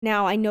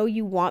Now, I know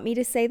you want me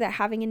to say that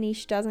having a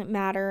niche doesn't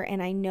matter,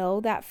 and I know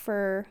that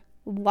for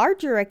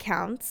larger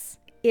accounts,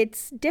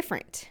 it's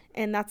different.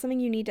 And that's something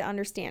you need to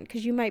understand,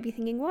 because you might be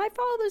thinking, well, I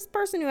follow this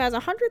person who has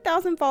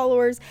 100,000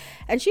 followers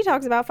and she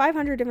talks about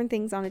 500 different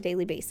things on a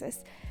daily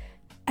basis.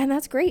 And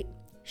that's great.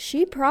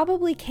 She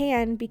probably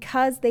can,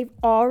 because they've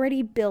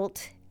already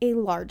built a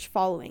large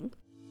following.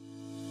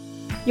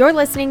 You're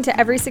listening to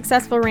Every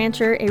Successful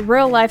Rancher, a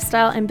rural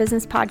lifestyle and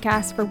business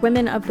podcast for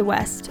women of the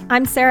West.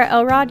 I'm Sarah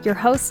Elrod, your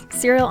host,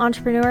 serial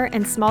entrepreneur,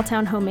 and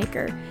small-town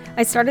homemaker.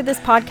 I started this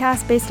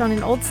podcast based on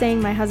an old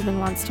saying my husband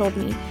once told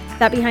me,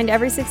 that behind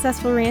every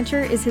successful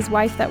rancher is his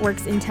wife that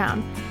works in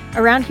town.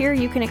 Around here,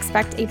 you can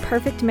expect a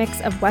perfect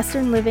mix of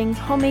Western living,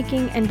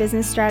 homemaking, and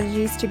business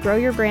strategies to grow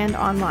your brand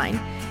online.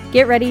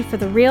 Get ready for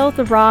the real,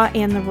 the raw,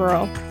 and the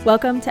rural.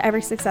 Welcome to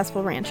Every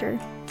Successful Rancher.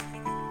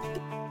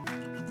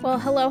 Well,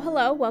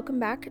 hello. Welcome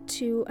back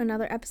to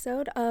another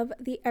episode of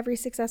the Every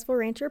Successful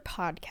Rancher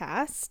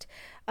podcast.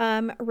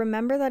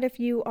 Remember that if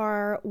you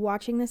are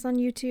watching this on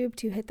YouTube,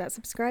 to hit that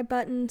subscribe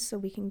button so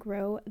we can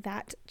grow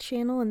that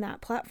channel and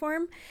that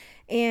platform.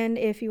 And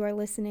if you are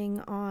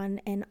listening on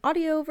an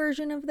audio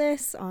version of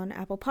this on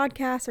Apple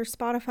Podcasts or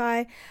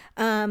Spotify,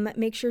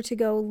 make sure to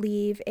go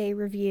leave a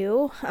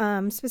review.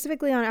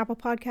 Specifically on Apple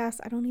Podcasts,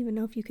 I don't even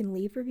know if you can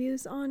leave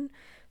reviews on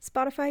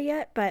Spotify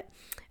yet, but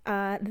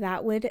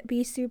that would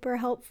be super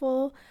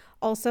helpful.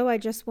 Also, I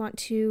just want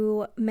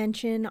to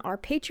mention our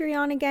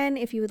Patreon again.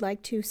 If you would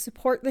like to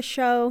support the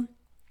show,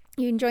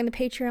 you can join the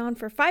Patreon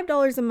for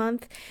 $5 a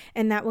month,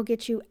 and that will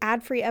get you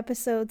ad-free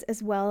episodes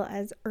as well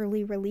as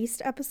early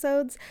released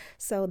episodes.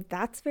 So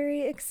that's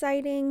very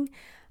exciting.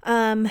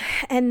 And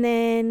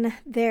then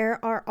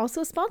there are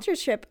also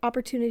sponsorship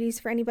opportunities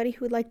for anybody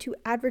who would like to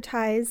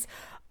advertise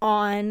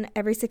on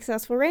Every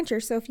Successful Rancher.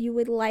 So if you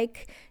would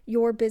like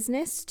your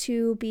business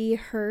to be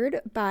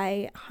heard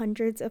by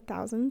hundreds of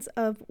thousands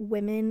of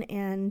women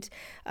and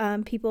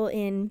people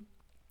in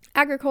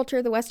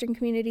agriculture, the Western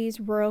communities,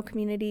 rural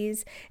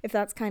communities, if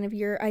that's kind of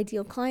your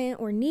ideal client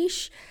or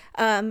niche,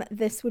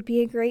 this would be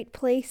a great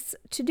place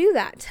to do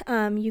that.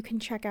 You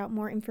can check out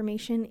more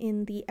information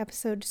in the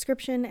episode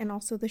description and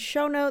also the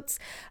show notes.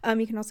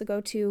 You can also go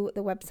to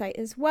the website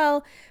as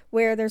well,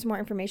 where there's more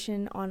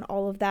information on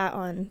all of that,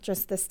 on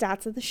just the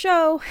stats of the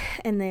show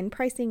and then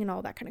pricing and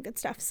all that kind of good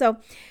stuff. So,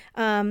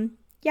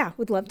 yeah,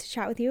 would love to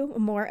chat with you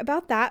more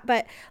about that.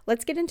 But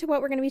let's get into what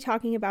we're going to be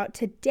talking about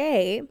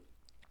today,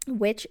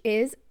 which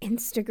is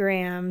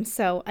Instagram.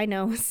 So I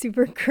know,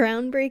 super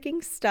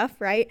groundbreaking stuff,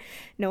 right?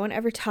 No one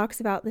ever talks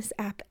about this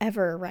app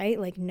ever, right?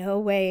 Like, no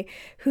way.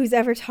 Who's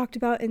ever talked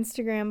about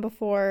Instagram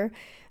before?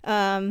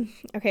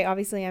 Okay,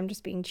 obviously I'm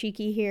just being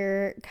cheeky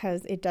here,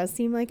 because it does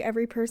seem like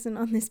every person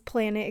on this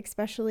planet,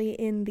 especially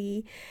in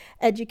the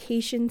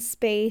education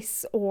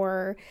space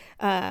or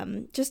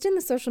just in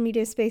the social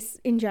media space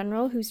in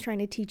general, who's trying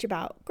to teach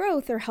about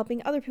growth or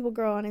helping other people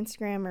grow on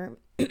Instagram or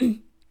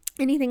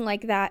anything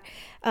like that,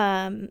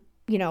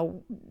 you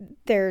know,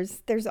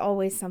 there's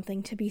always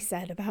something to be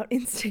said about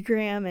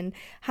Instagram and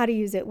how to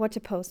use it, what to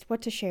post,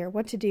 what to share,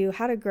 what to do,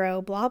 how to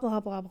grow, blah, blah,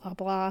 blah, blah,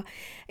 blah.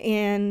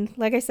 And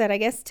like I said, I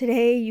guess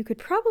today you could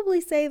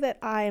probably say that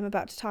I am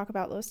about to talk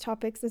about those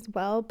topics as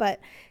well, but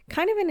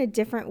kind of in a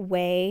different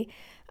way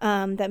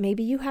that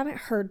maybe you haven't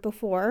heard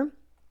before.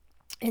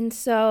 And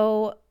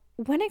so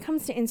when it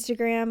comes to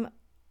Instagram,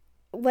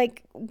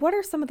 like, what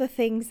are some of the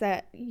things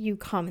that you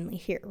commonly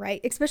hear, right?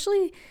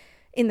 Especially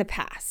in the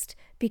past,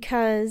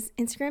 because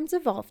Instagram's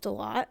evolved a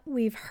lot.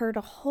 We've heard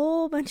a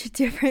whole bunch of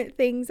different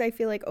things, I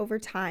feel like, over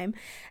time.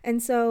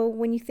 And so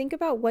when you think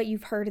about what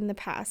you've heard in the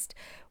past,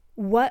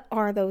 what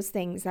are those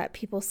things that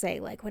people say,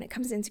 like, when it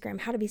comes to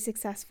Instagram, how to be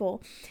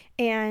successful?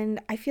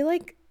 And I feel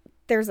like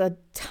there's a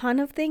ton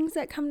of things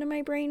that come to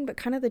my brain, but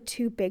kind of the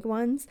two big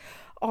ones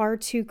are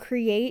to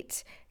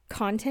create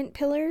content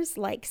pillars,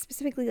 like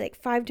specifically like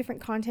 5 different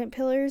content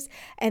pillars,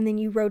 and then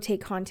you rotate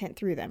content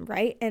through them,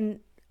 right? And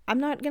I'm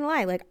not gonna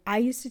lie, like, I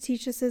used to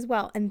teach this as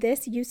well, and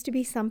this used to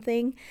be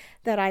something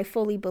that I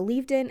fully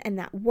believed in and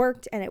that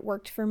worked, and it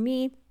worked for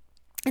me,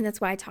 and that's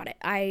why I taught it.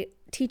 I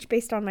teach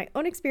based on my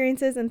own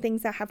experiences and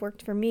things that have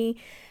worked for me,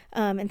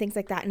 and things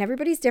like that, and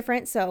everybody's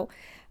different. So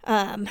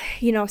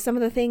you know, some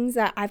of the things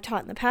that I've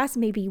taught in the past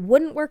maybe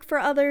wouldn't work for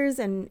others,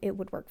 and it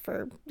would work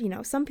for, you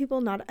know, some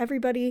people, not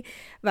everybody,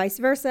 vice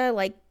versa.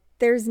 Like,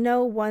 there's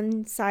no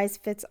one size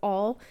fits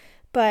all,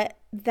 but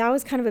that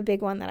was kind of a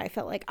big one that I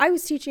felt like I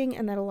was teaching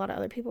and that a lot of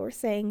other people were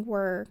saying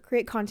were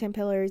create content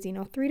pillars, you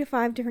know, 3 to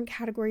 5 different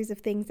categories of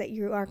things that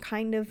you are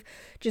kind of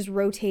just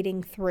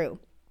rotating through.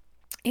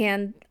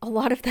 And a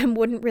lot of them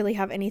wouldn't really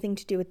have anything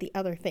to do with the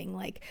other thing.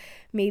 Like,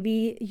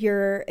 maybe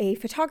you're a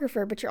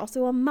photographer, but you're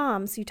also a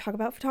mom. So you talk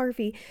about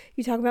photography,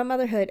 you talk about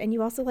motherhood, and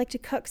you also like to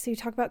cook. So you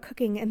talk about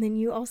cooking. And then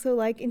you also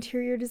like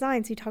interior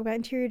design. So you talk about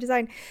interior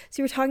design.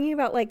 So you're talking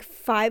about like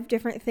 5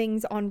 different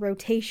things on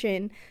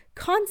rotation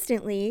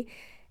constantly.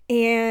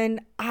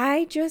 And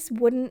I just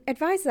wouldn't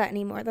advise that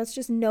anymore. That's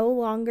just no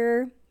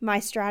longer my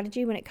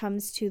strategy when it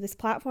comes to this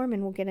platform.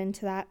 And we'll get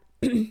into that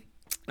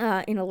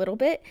in a little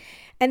bit.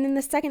 And then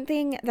the second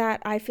thing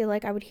that I feel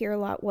like I would hear a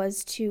lot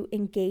was to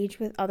engage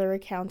with other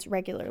accounts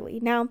regularly.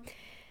 Now,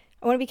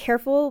 I want to be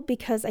careful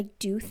because I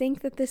do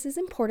think that this is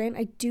important.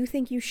 I do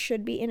think you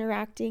should be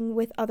interacting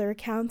with other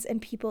accounts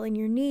and people in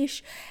your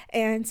niche,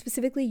 and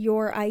specifically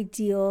your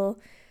ideal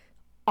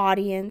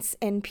audience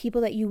and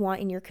people that you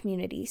want in your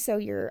community. So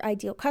your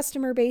ideal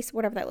customer base,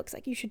 whatever that looks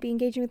like, you should be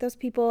engaging with those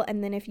people.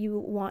 And then if you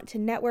want to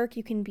network,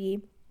 you can be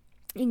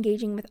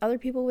engaging with other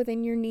people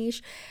within your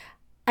niche.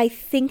 I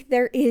think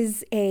there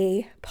is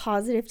a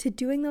positive to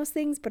doing those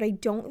things, but I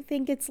don't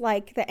think it's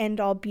like the end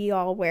all be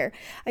all, where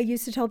I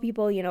used to tell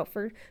people,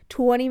 for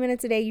 20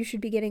 minutes a day, you should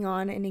be getting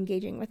on and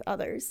engaging with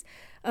others.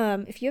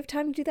 If you have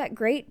time to do that,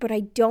 great. But I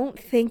don't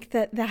think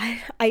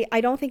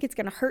I don't think it's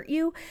going to hurt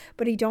you,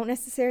 but I don't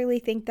necessarily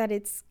think that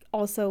it's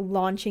also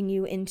launching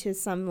you into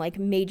some like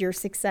major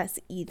success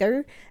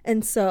either.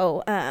 And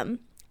so,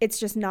 it's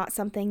just not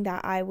something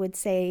that I would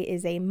say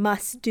is a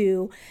must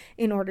do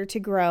in order to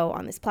grow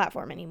on this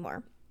platform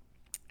anymore.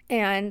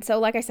 And so,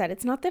 like I said,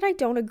 it's not that I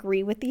don't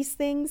agree with these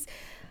things.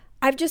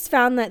 I've just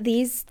found that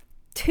these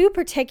two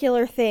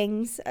particular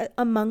things,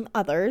 among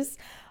others,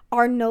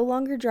 are no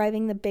longer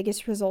driving the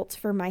biggest results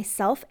for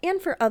myself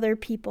and for other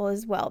people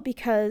as well,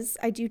 because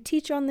I do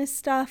teach on this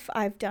stuff.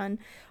 I've done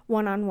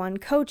one-on-one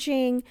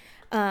coaching,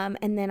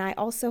 and then I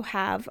also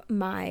have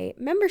my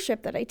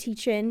membership that I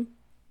teach in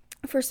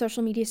for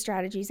social media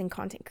strategies and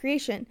content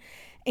creation.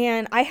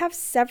 And I have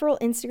several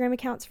Instagram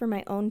accounts for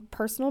my own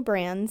personal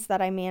brands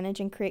that I manage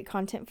and create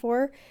content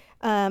for.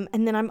 And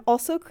then I'm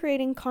also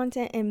creating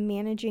content and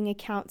managing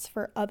accounts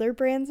for other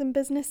brands and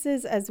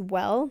businesses as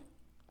well.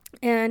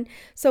 And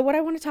so what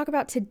I want to talk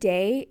about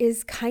today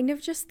is kind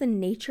of just the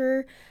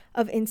nature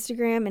of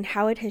Instagram and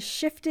how it has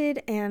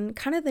shifted, and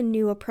kind of the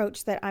new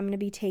approach that I'm going to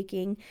be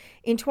taking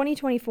in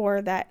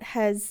 2024 that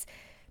has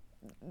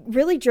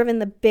really driven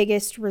the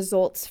biggest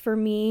results for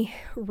me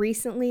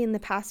recently in the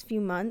past few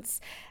months,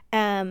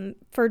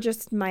 for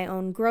just my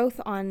own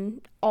growth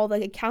on all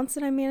the accounts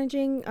that I'm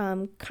managing.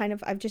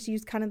 I've just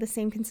used kind of the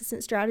same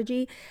consistent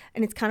strategy,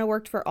 and it's kind of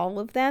worked for all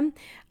of them.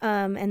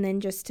 And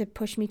then just to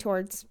push me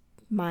towards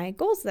my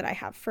goals that I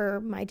have for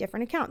my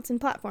different accounts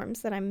and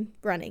platforms that I'm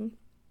running.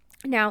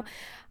 Now,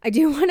 I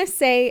do want to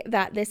say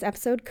that this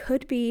episode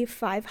could be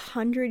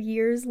 500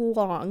 years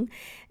long,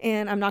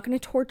 and I'm not going to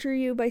torture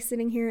you by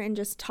sitting here and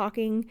just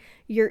talking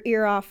your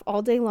ear off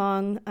all day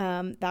long.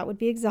 That would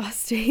be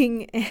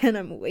exhausting, and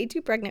I'm way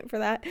too pregnant for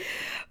that.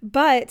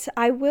 But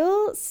I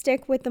will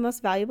stick with the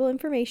most valuable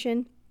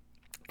information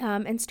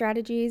and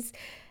strategies,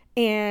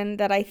 and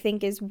that I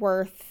think is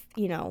worth,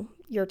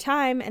 your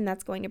time, and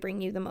that's going to bring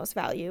you the most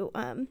value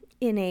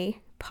in a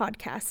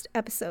podcast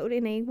episode,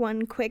 in a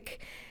one quick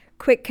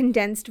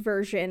condensed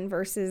version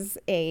versus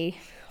a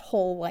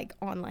whole like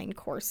online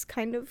course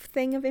kind of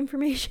thing of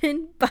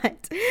information.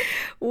 But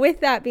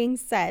with that being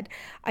said,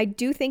 I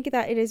do think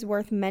that it is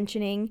worth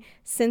mentioning,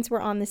 since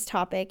we're on this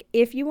topic,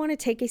 if you want to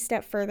take a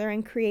step further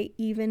and create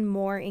even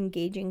more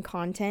engaging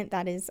content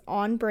that is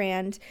on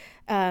brand,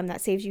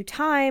 that saves you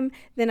time,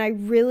 then I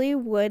really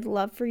would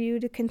love for you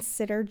to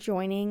consider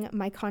joining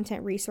my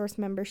content resource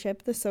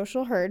membership, The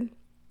Social Herd.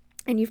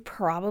 And you've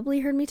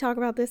probably heard me talk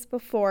about this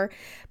before,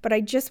 but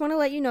I just want to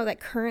let you know that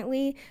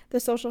currently The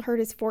Social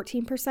Herd is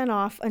 14%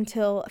 off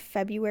until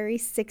February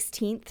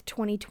 16th,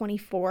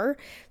 2024.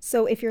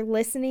 So if you're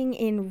listening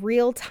in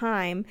real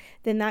time,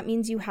 then that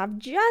means you have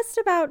just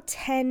about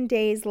 10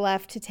 days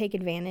left to take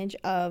advantage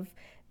of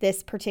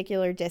this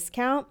particular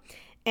discount.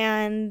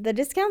 And the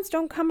discounts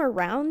don't come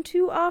around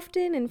too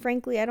often. And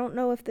frankly, I don't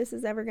know if this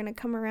is ever going to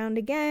come around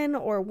again,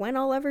 or when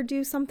I'll ever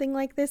do something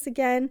like this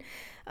again,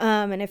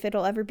 and if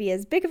it'll ever be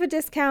as big of a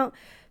discount.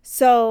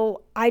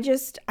 So I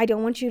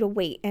don't want you to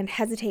wait and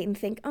hesitate and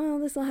think, oh,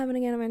 this will happen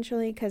again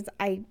eventually, because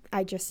I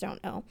just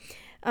don't know.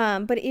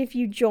 But if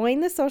you join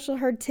The Social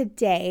Herd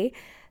today,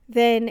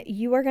 then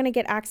you are going to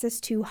get access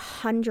to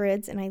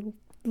hundreds, and I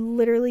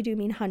literally do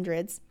mean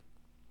hundreds,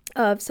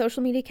 of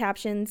social media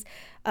captions,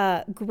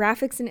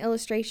 graphics and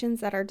illustrations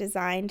that are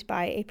designed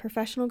by a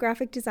professional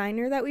graphic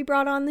designer that we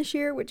brought on this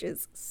year, which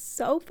is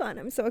so fun.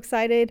 I'm so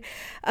excited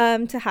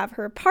to have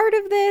her a part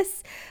of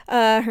this.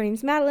 Her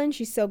name's Madeline.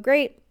 She's so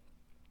great.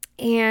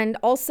 And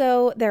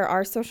also there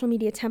are social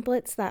media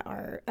templates that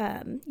are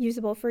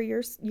usable for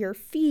your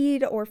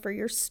feed or for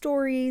your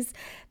stories.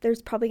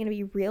 There's probably going to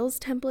be Reels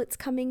templates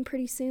coming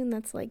pretty soon.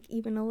 That's like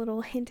even a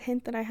little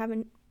hint that I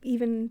haven't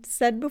even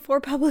said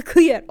before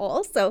publicly at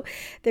all. So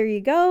there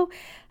you go.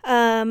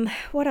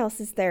 What else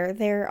is there?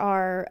 There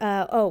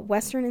are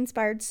Western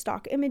inspired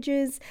stock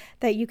images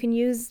that you can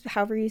use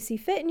however you see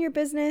fit in your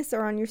business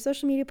or on your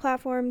social media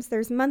platforms.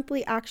 There's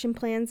monthly action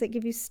plans that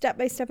give you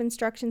step-by-step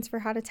instructions for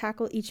how to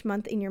tackle each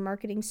month in your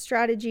marketing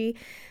strategy.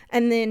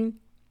 And then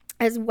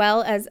as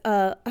well as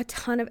a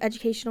ton of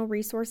educational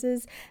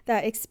resources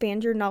that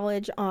expand your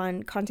knowledge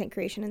on content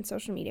creation and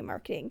social media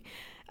marketing.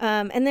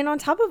 And then on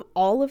top of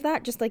all of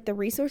that, just like the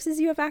resources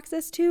you have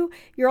access to,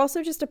 you're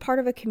also just a part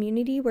of a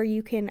community where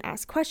you can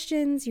ask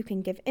questions, you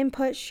can give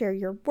input, share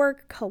your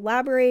work,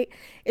 collaborate.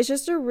 It's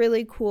just a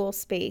really cool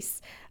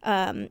space.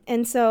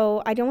 And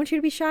so I don't want you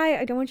to be shy.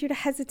 I don't want you to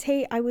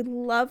hesitate. I would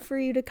love for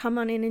you to come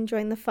on in and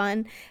join the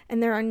fun.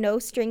 And there are no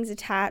strings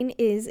attached. It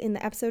is in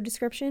the episode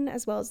description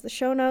as well as the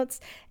show notes.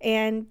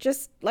 And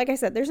just like I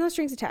said, there's no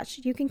strings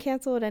attached. You can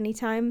cancel at any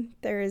time.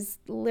 There is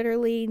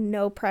literally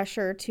no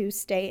pressure to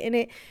stay in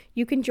it.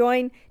 You can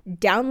join,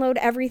 download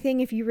everything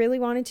if you really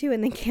wanted to,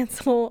 and then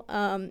cancel.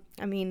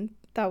 I mean,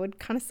 that would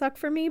kind of suck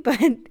for me, but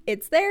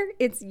it's there.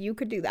 You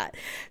could do that.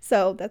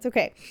 So that's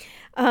okay.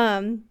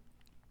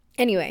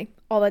 Anyway,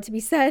 all that to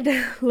be said,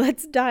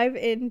 let's dive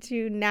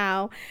into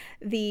now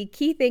the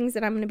key things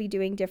that I'm going to be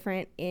doing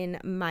different in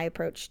my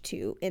approach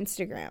to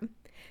Instagram.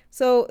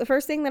 So the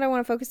first thing that I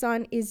want to focus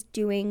on is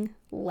doing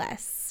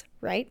less.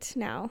 Right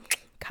now,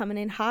 coming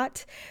in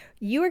hot,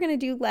 you are going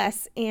to do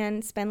less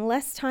and spend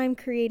less time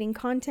creating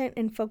content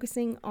and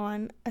focusing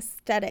on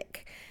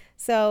aesthetic.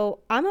 So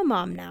I'm a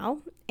mom now,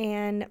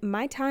 and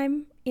my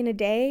time in a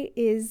day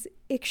is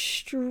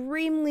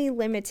extremely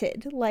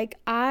limited. Like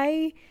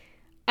I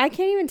can't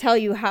even tell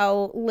you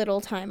how little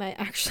time I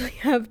actually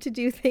have to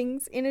do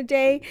things in a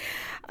day.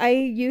 I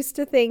used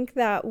to think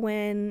that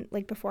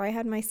before I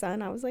had my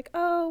son, I was like,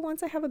 oh,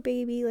 once I have a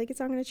baby, like it's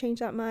not going to change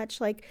that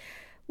much. Like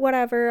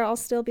whatever, I'll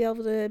still be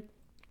able to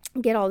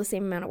get all the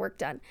same amount of work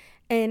done.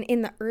 And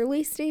in the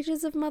early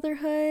stages of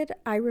motherhood,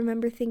 I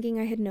remember thinking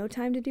I had no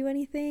time to do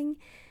anything.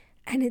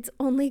 And it's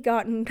only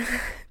gotten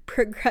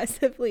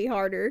progressively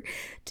harder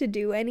to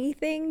do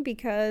anything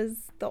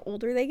because the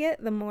older they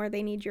get, the more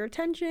they need your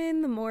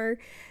attention, the more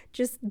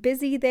just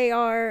busy they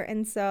are.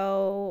 And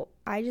so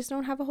I just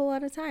don't have a whole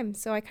lot of time.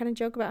 So I kind of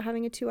joke about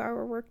having a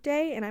 2-hour work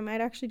day, and I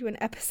might actually do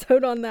an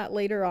episode on that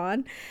later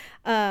on.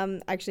 I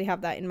actually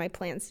have that in my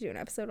plans to do an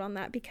episode on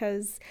that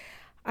because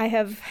I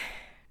have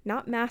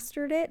not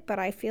mastered it, but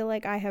I feel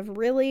like I have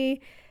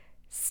really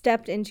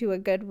stepped into a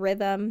good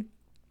rhythm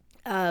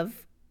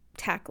of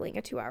tackling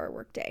a 2-hour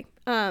workday.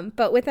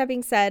 But with that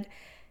being said,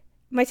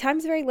 my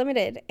time's very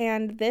limited,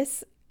 and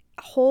this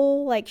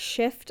whole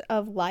shift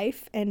of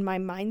life and my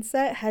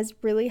mindset has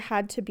really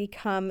had to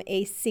become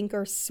a sink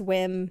or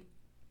swim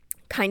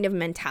kind of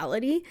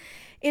mentality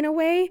in a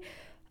way.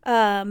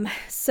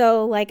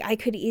 So I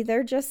could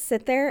either just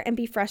sit there and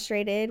be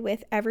frustrated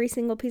with every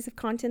single piece of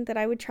content that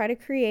I would try to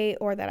create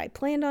or that I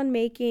planned on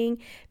making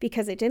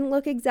because it didn't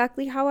look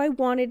exactly how I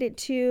wanted it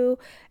to.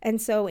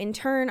 And so in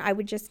turn, I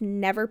would just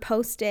never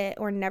post it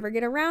or never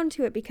get around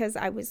to it because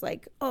I was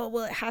like, oh,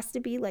 well, it has to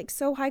be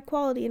so high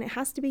quality and it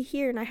has to be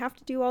here and I have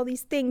to do all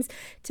these things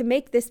to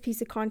make this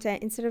piece of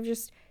content instead of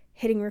just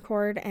hitting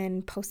record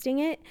and posting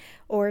it,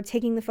 or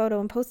taking the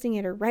photo and posting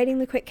it, or writing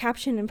the quick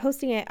caption and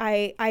posting it.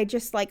 I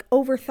just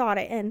overthought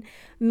it and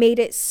made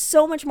it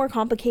so much more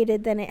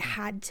complicated than it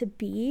had to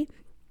be.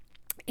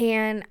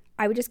 And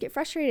I would just get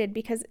frustrated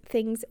because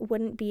things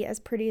wouldn't be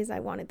as pretty as I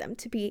wanted them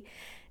to be.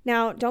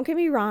 Now, don't get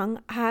me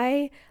wrong.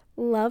 I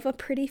love a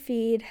pretty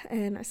feed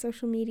and a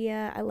social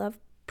media. I love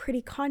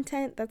pretty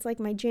content. That's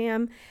my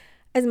jam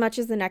as much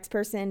as the next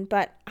person,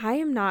 but I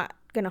am not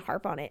going to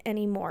harp on it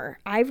anymore.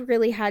 I've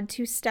really had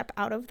to step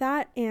out of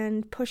that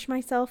and push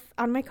myself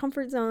out of my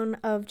comfort zone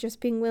of just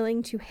being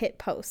willing to hit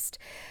post.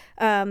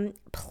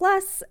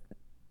 Plus,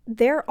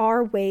 there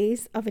are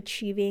ways of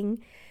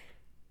achieving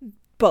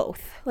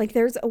both.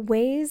 There's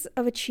ways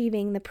of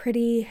achieving the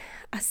pretty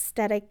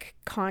aesthetic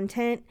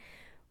content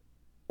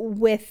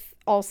with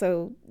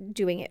also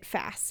doing it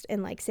fast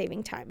and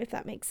saving time, if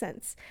that makes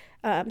sense.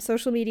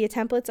 Social media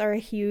templates are a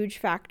huge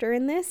factor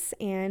in this,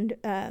 and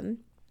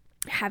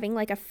having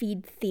a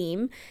feed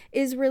theme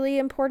is really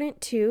important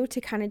too,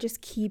 to kind of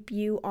just keep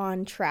you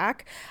on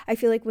track. I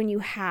feel when you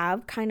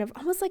have kind of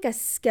almost a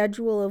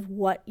schedule of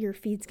what your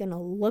feed's going to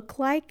look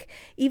like,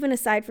 even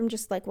aside from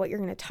just what you're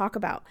going to talk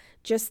about,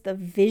 just the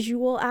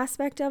visual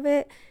aspect of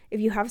it. If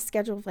you have a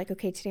schedule of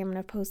okay, today I'm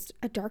going to post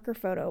a darker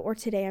photo, or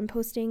today I'm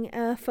posting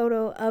a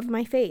photo of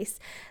my face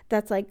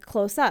that's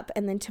close up,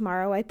 and then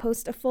tomorrow I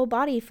post a full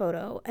body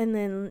photo, and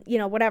then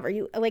whatever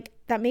you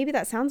that. Maybe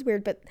that sounds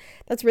weird, but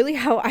that's really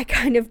how I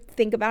kind of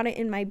think about it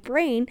in my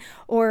brain.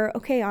 Or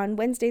okay, on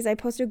Wednesdays I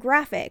post a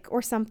graphic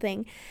or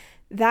something.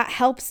 That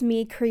helps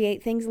me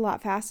create things a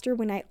lot faster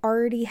when I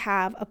already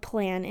have a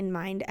plan in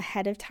mind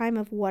ahead of time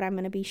of what I'm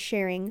going to be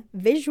sharing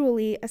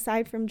visually,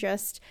 aside from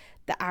just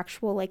the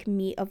actual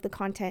meat of the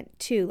content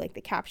too, the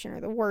caption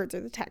or the words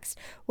or the text,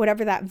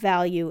 whatever that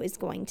value is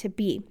going to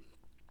be.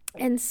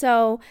 And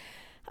so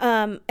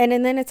and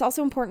then it's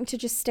also important to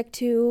just stick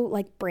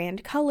to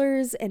brand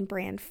colors and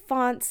brand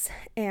fonts.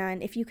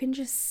 And if you can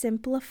just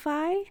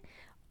simplify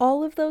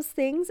all of those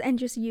things and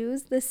just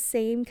use the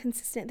same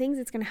consistent things,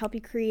 it's going to help you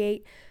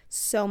create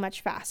so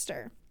much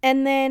faster.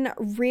 And then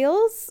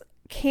Reels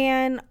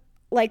can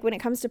like when it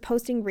comes to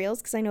posting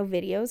reels, because I know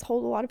videos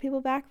hold a lot of people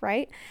back,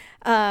 right?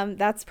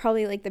 That's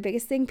probably like the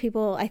biggest thing.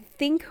 People, I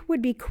think,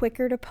 would be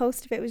quicker to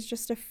post if it was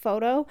just a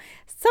photo.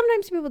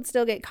 Sometimes people would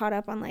still get caught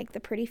up on like the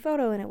pretty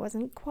photo and it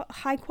wasn't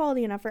high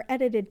quality enough or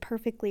edited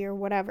perfectly or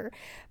whatever.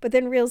 But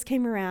then reels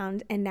came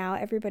around and now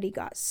everybody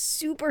got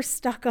super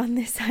stuck on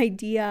this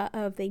idea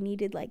of they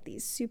needed like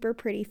these super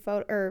pretty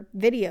photo or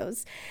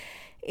videos.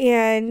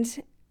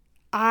 And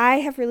I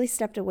have really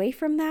stepped away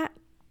from that.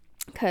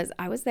 Because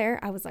I was there,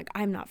 I was like,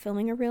 I'm not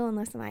filming a reel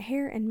unless my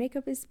hair and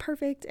makeup is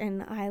perfect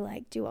and I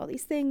like do all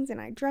these things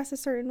and I dress a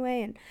certain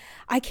way and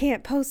I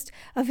can't post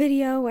a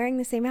video wearing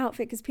the same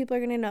outfit because people are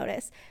going to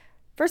notice.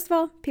 First of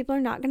all, people are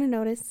not going to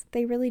notice.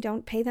 They really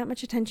don't pay that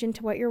much attention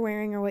to what you're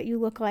wearing or what you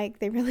look like.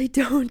 They really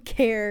don't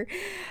care.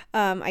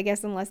 I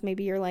guess unless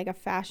maybe you're like a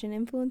fashion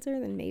influencer,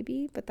 then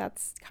maybe, but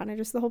that's kind of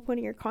just the whole point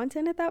of your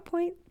content at that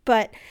point.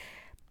 But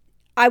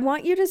I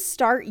want you to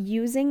start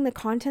using the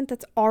content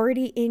that's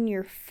already in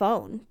your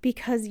phone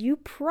because you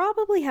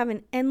probably have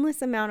an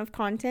endless amount of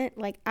content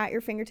like at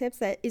your fingertips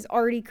that is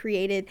already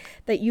created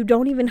that you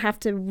don't even have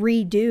to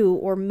redo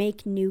or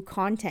make new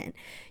content.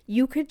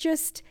 You could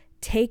just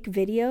take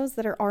videos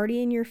that are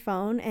already in your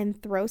phone and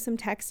throw some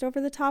text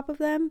over the top of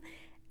them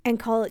and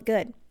call it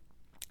good.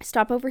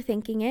 Stop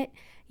overthinking it.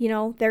 You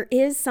know, there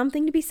is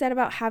something to be said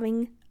about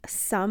having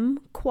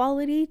some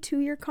quality to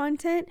your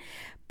content,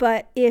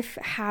 but if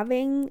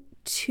having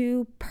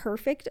too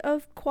perfect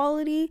of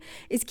quality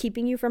is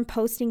keeping you from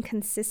posting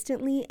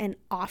consistently and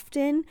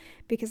often,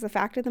 because the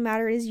fact of the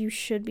matter is you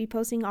should be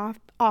posting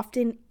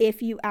often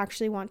if you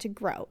actually want to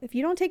grow. If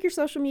you don't take your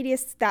social media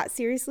that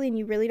seriously and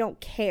you really don't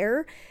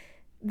care,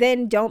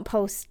 then don't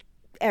post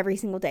every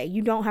single day.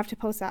 You don't have to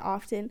post that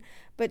often.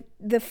 But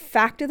the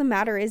fact of the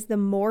matter is the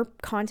more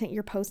content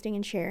you're posting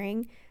and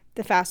sharing,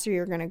 the faster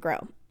you're going to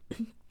grow.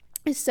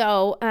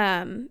 So,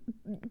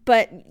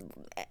 but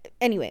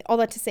anyway, all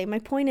that to say, my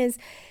point is,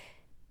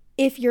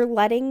 if you're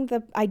letting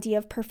the idea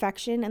of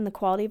perfection and the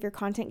quality of your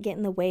content get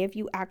in the way of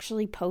you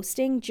actually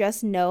posting,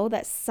 just know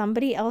that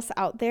somebody else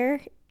out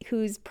there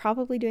who's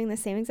probably doing the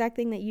same exact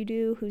thing that you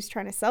do, who's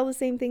trying to sell the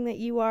same thing that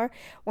you are,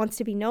 wants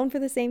to be known for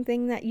the same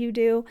thing that you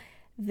do,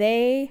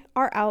 they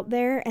are out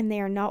there and they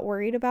are not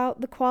worried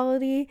about the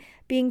quality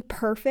being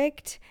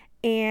perfect,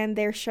 and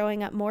they're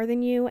showing up more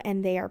than you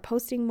and they are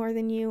posting more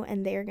than you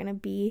and they are going to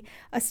be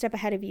a step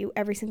ahead of you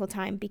every single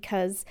time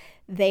because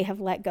they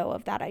have let go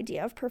of that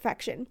idea of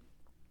perfection.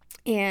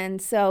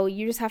 And so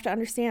you just have to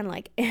understand,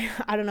 like,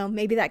 I don't know,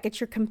 maybe that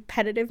gets your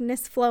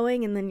competitiveness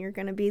flowing and then you're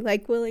going to be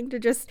like willing to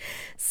just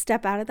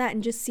step out of that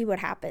and just see what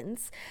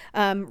happens.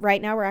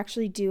 Right now we're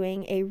actually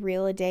doing a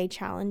reel a day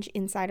challenge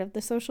inside of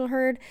the Social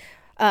Herd.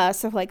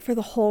 So like for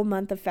the whole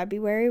month of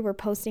February, we're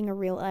posting a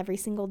reel every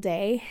single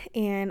day.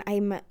 And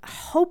I'm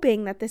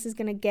hoping that this is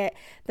going to get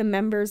the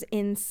members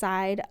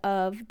inside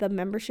of the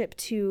membership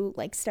to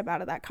like step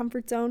out of that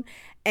comfort zone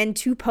and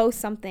to post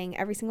something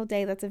every single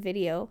day that's a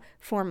video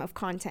form of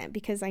content,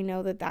 because I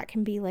know that that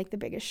can be like the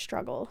biggest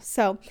struggle.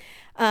 So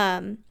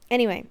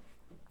anyway,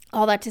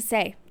 all that to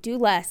say, do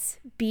less.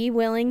 Be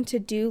willing to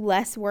do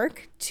less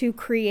work to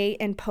create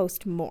and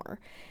post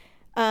more.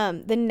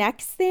 The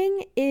next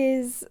thing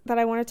is that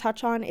I want to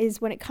touch on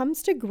is when it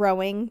comes to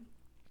growing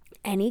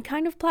any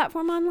kind of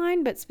platform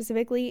online, but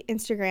specifically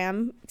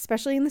Instagram,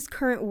 especially in this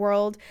current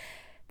world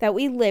that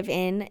we live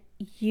in,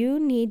 you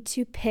need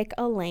to pick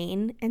a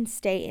lane and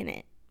stay in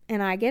it.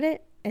 And I get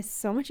it. It's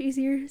so much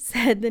easier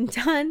said than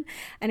done.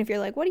 And if you're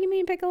like, what do you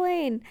mean pick a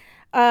lane?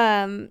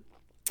 I'm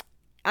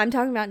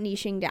talking about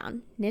niching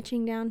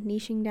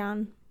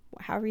down,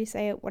 however you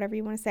say it, whatever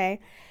you want to say.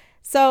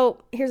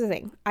 So here's the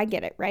thing. I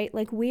get it, right?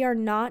 Like, we are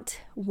not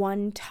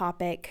one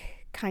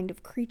topic kind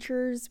of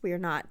creatures. We are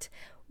not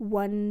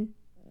one,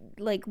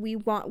 like, we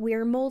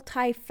are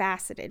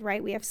multifaceted,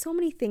 right? We have so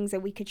many things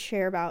that we could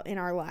share about in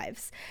our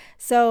lives.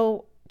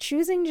 So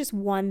choosing just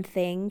one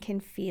thing can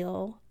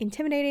feel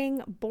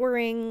intimidating,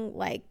 boring,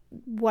 like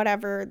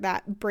whatever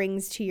that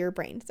brings to your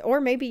brain.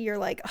 Or maybe you're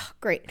like, oh,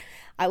 great,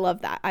 I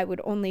love that. I would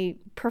only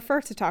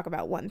prefer to talk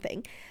about one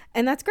thing.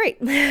 And that's great.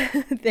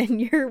 Then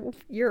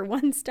you're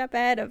one step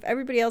ahead of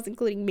everybody else,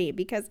 including me,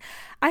 because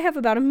I have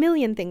about 1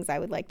 million things I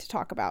would like to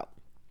talk about.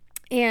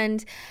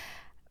 And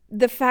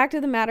the fact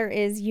of the matter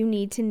is you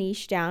need to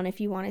niche down if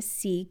you want to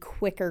see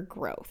quicker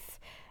growth.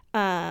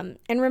 And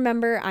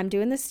remember, I'm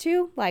doing this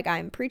too. Like,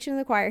 I'm preaching to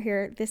the choir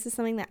here. This is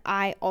something that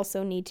I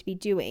also need to be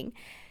doing.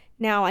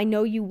 Now, I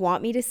know you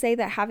want me to say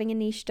that having a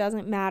niche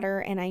doesn't matter.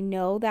 And I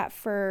know that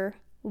for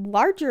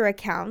larger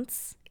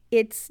accounts,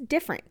 it's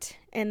different.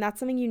 And that's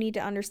something you need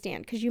to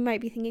understand, because you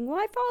might be thinking, well,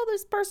 I follow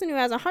this person who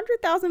has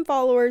 100,000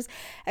 followers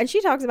and she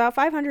talks about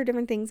 500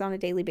 different things on a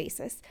daily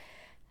basis.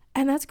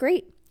 And that's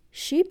great.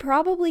 She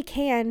probably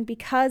can,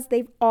 because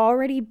they've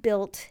already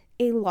built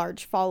a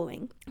large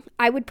following.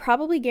 I would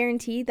probably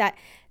guarantee that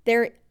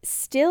there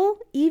still,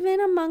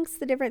 even amongst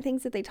the different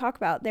things that they talk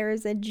about, there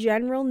is a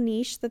general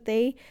niche that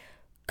they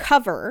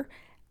cover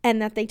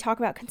and that they talk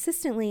about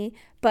consistently,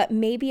 but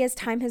maybe as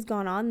time has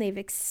gone on, they've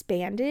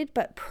expanded.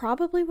 But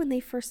probably when they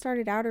first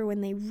started out, or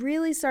when they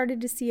really started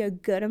to see a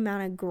good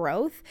amount of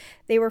growth,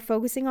 they were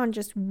focusing on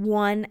just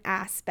one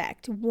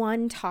aspect,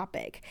 one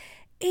topic.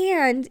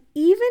 And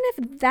even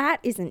if that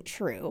isn't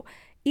true,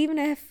 even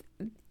if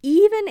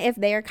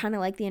they are kind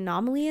of like the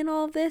anomaly in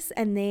all of this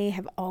and they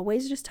have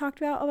always just talked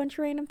about a bunch of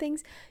random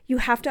things, you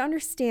have to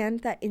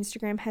understand that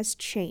Instagram has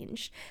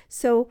changed.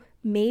 So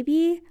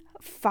maybe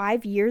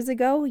 5 years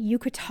ago, you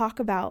could talk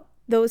about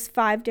those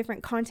 5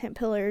 different content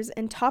pillars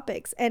and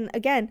topics. And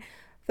again,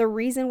 the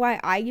reason why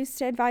I used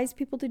to advise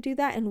people to do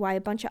that and why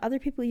a bunch of other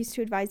people used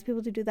to advise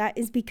people to do that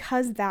is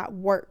because that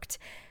worked.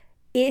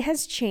 It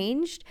has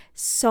changed.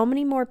 So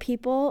many more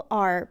people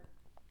are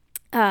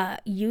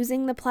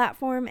using the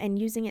platform and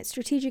using it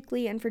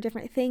strategically and for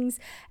different things.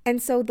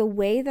 And so the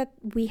way that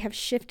we have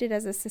shifted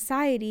as a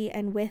society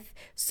and with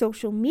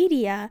social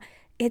media,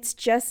 that's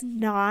just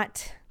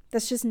not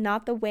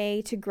the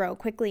way to grow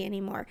quickly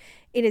anymore.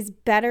 It is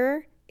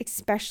better,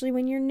 especially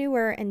when you're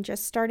newer and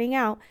just starting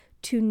out,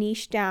 to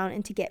niche down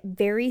and to get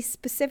very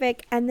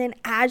specific. And then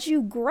as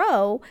you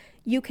grow,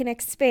 you can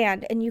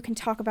expand and you can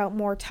talk about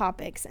more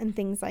topics and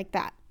things like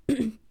that.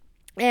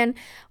 And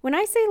when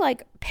I say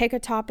like pick a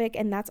topic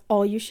and that's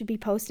all you should be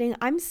posting,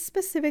 I'm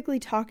specifically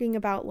talking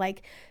about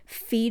like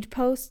feed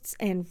posts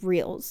and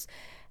reels.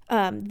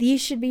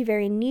 These should be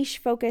very niche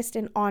focused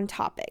and on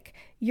topic.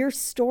 Your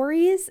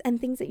stories and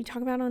things that you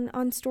talk about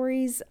on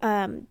stories,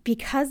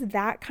 because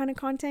that kind of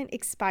content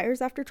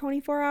expires after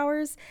 24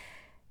 hours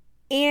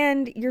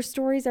and your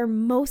stories are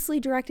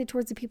mostly directed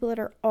towards the people that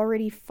are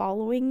already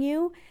following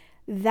you,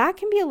 that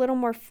can be a little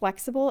more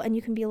flexible and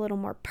you can be a little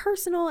more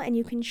personal and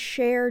you can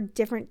share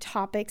different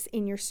topics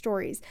in your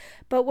stories.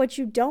 But what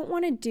you don't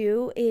want to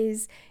do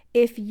is,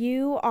 if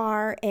you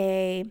are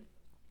a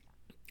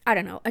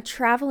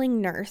traveling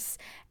nurse,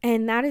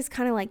 and that is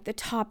kind of like the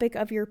topic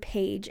of your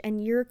page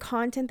and your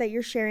content that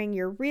you're sharing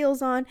your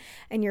reels on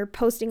and you're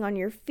posting on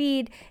your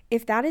feed,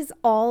 if that is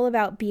all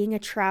about being a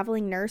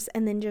traveling nurse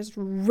and then just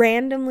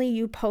randomly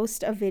you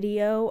post a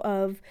video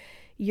of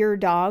your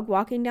dog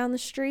walking down the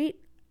street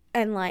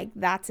and like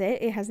that's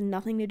it has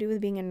nothing to do with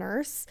being a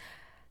nurse,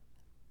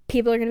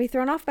 people are going to be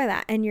thrown off by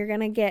that and you're going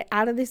to get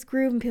out of this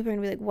groove and people are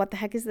going to be like, what the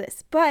heck is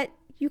this? But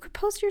you could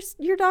post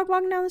your dog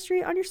walking down the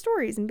street on your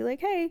stories and be like,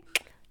 hey,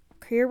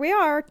 here we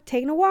are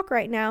taking a walk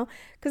right now,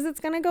 because it's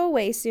going to go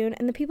away soon.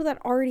 And the people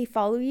that already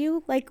follow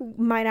you like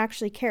might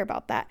actually care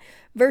about that,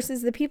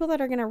 versus the people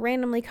that are going to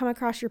randomly come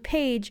across your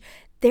page.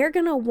 They're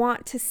going to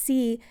want to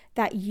see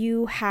that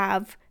you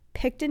have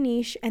picked a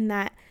niche and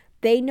that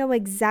they know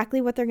exactly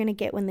what they're going to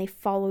get when they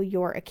follow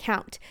your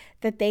account,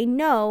 that they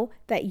know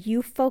that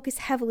you focus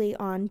heavily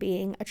on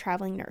being a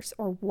traveling nurse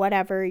or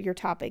whatever your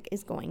topic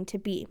is going to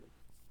be.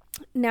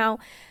 Now,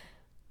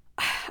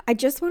 I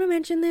just want to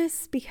mention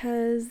this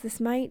because this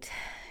might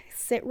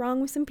sit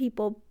wrong with some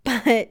people,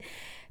 but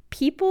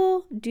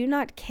people do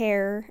not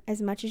care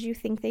as much as you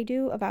think they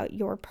do about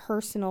your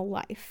personal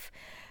life.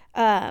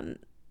 And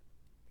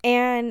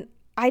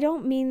I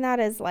don't mean that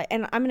as like,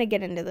 and I'm going to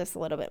get into this a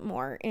little bit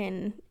more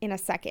in a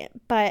second,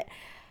 but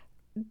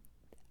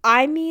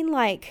I mean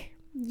like,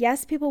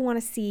 yes, people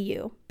want to see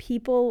you.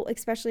 People,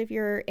 especially if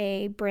you're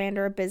a brand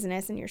or a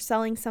business and you're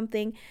selling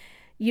something,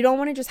 you don't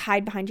want to just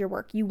hide behind your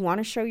work. You want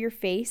to show your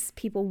face.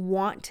 People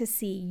want to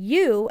see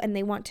you and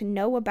they want to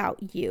know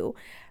about you,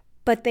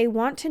 but they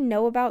want to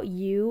know about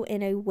you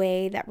in a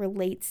way that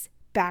relates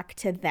back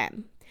to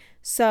them.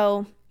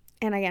 So,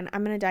 and again,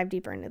 I'm going to dive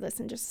deeper into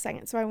this in just a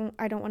second. So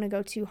I don't want to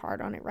go too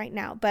hard on it right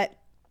now, but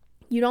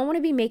you don't want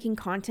to be making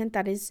content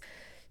that is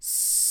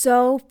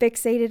so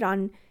fixated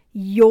on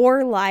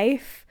your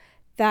life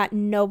that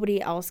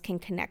nobody else can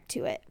connect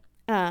to it.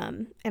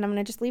 And I'm going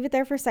to just leave it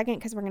there for a second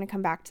because we're going to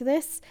come back to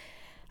this.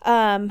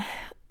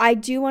 I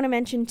do want to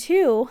mention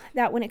too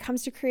that when it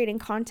comes to creating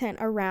content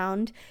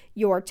around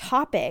your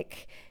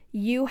topic,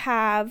 you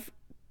have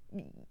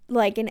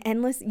like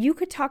you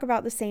could talk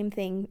about the same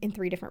thing in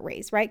 3 different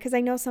ways, right? Because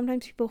I know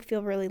sometimes people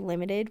feel really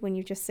limited when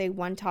you just say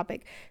one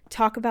topic.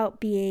 Talk about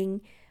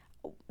being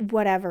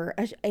whatever,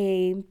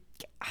 I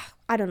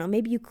don't know,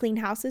 maybe you clean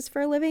houses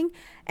for a living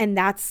and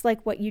that's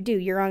like what you do.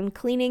 You're on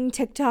cleaning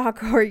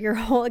TikTok or your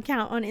whole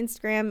account on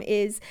Instagram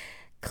is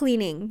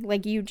cleaning.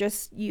 Like you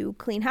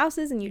clean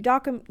houses and you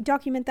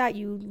document that.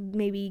 You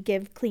maybe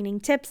give cleaning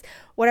tips,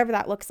 whatever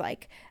that looks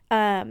like.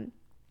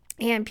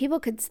 And people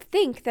could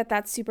think that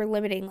that's super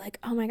limiting. Like,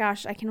 oh my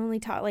gosh, I can only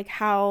talk, like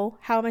how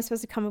am I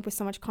supposed to come up with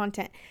so much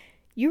content?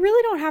 You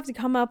really don't have to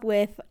come up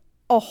with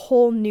a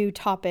whole new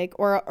topic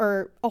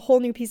or a whole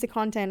new piece of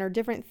content or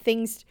different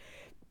things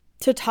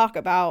to talk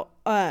about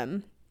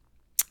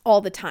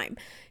all the time.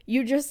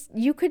 You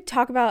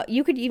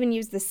could even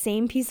use the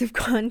same piece of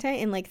content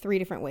in like 3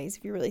 different ways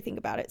if you really think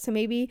about it. So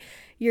maybe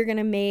you're going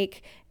to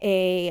make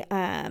a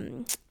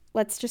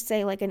let's just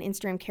say like an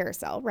Instagram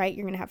carousel, right?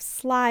 You're going to have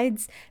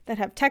slides that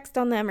have text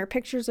on them or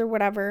pictures or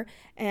whatever.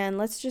 And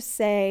let's just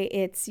say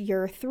it's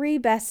your 3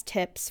 best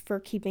tips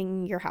for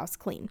keeping your house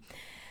clean.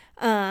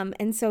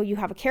 And so you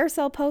have a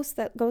carousel post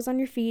that goes on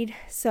your feed.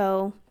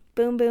 So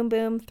boom, boom,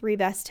 boom, 3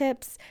 best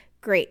tips.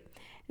 Great.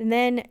 And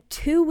then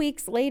 2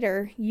 weeks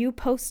later, you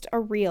post a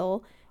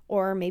reel,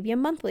 or maybe a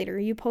month later,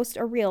 you post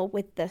a reel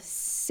with the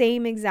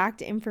same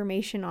exact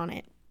information on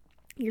it.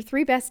 Your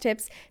 3 best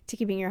tips to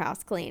keeping your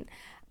house clean.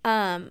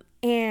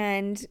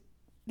 And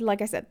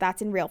like I said,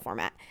 that's in reel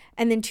format.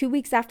 And then 2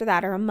 weeks after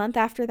that, or a month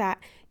after that,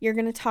 you're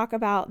going to talk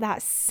about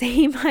that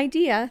same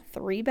idea,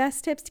 3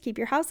 best tips to keep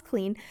your house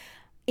clean,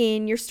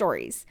 in your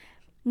stories.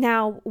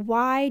 Now,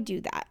 why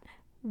do that?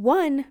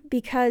 One,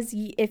 because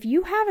if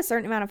you have a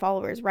certain amount of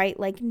followers, right,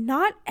 like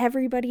not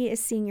everybody is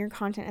seeing your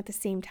content at the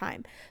same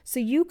time. So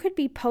you could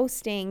be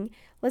posting,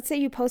 let's say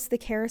you post the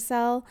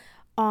carousel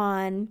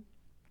on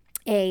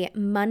a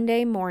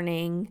Monday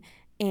morning,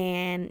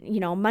 and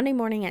Monday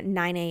morning at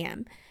 9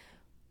 a.m.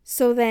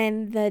 So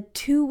then the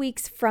 2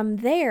 weeks from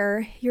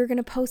there, you're going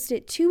to post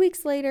it 2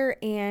 weeks later,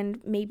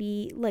 and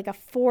maybe like a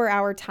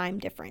 4-hour time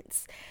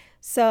difference.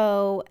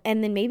 So,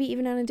 and then maybe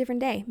even on a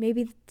different day,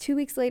 maybe 2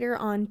 weeks later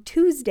on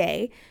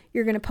Tuesday,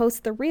 you're going to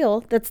post the reel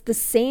that's the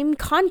same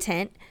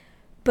content,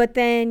 but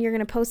then you're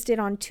going to post it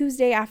on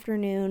Tuesday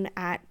afternoon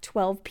at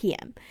 12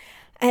 p.m.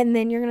 And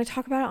then you're going to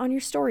talk about it on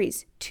your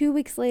stories 2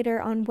 weeks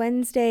later on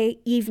Wednesday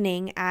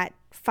evening at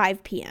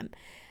 5 p.m.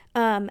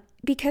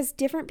 Because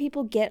different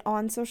people get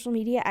on social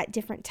media at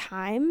different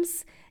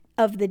times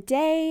of the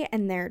day,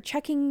 and they're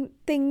checking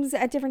things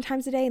at different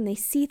times of the day, and they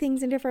see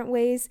things in different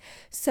ways.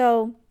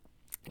 So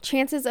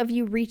chances of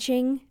you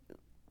reaching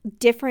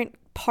different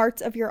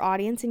parts of your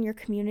audience in your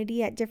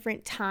community at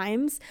different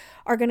times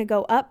are going to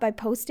go up by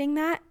posting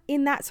that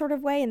in that sort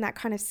of way, in that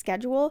kind of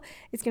schedule.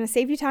 It's going to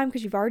save you time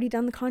because you've already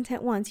done the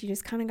content once. You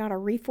just kind of got to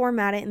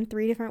reformat it in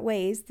 3 different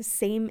ways, the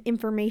same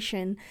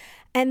information.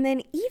 And then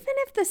even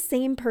if the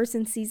same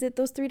person sees it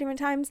those 3 different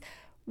times,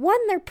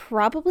 one, they're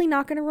probably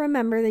not going to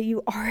remember that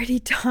you already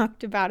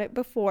talked about it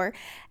before.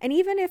 And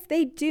even if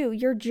they do,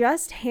 you're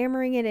just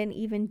hammering it in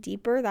even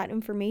deeper, that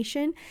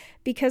information,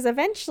 because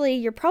eventually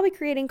you're probably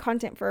creating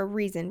content for a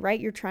reason,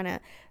 right? You're trying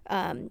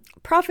to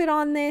profit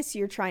on this.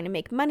 You're trying to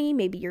make money.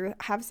 Maybe you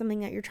have something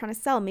that you're trying to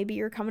sell. Maybe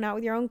you're coming out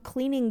with your own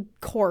cleaning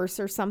course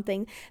or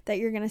something that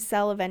you're going to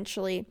sell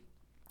eventually.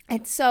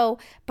 And so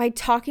by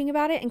talking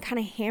about it and kind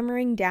of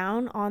hammering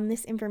down on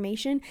this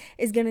information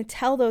is going to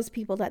tell those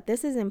people that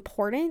this is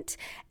important,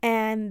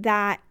 and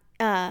that,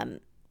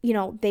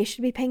 they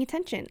should be paying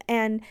attention.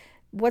 And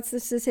what's the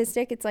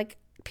statistic? It's like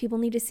people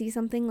need to see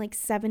something like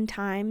 7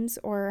 times,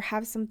 or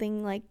have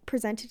something like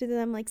presented to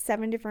them like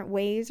 7 different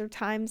ways or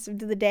times of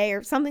the day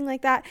or something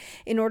like that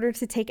in order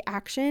to take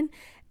action.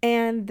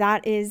 And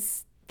that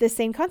is the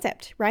same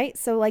concept, right?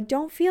 So like,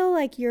 don't feel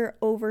like you're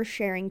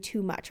oversharing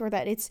too much, or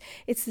that it's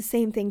the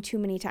same thing too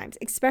many times,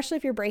 especially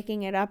if you're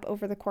breaking it up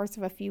over the course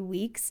of a few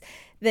weeks.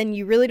 Then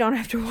you really don't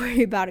have to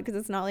worry about it,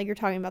 because it's not like you're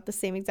talking about the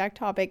same exact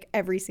topic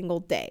every single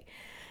day.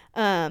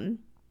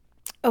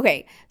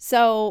 Okay,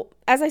 so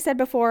as I said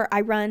before,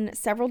 I run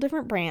several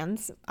different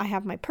brands. I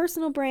have my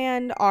personal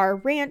brand, our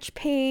ranch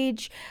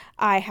page,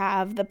 I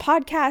have the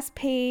podcast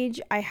page,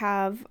 I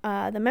have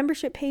the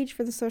membership page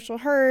for the Social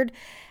Herd,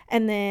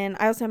 and then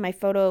I also have my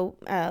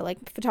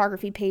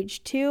photography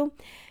page too.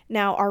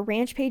 Now, our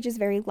ranch page is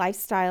very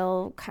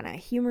lifestyle, kind of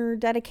humor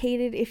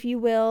dedicated, if you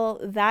will.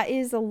 That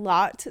is a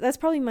lot. That's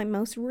probably my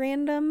most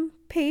random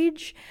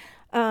page,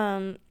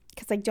 because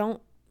I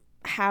don't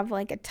have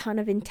like a ton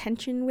of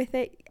intention with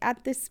it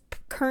at this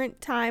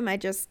current time. I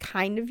just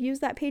kind of use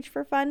that page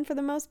for fun for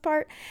the most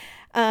part.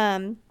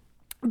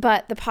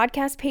 But the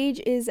podcast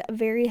page is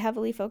very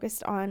heavily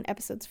focused on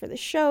episodes for the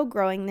show,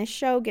 growing this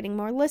show, getting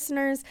more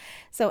listeners.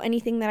 So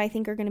anything that I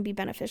think are going to be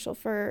beneficial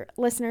for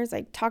listeners,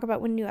 I talk about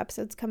when new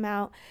episodes come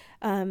out,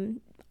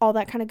 all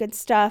that kind of good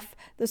stuff.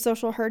 The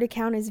Social Herd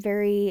account is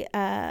very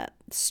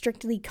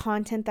strictly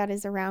content that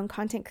is around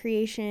content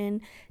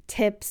creation,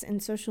 tips,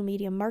 and social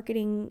media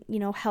marketing,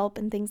 help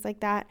and things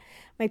like that.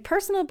 My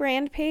personal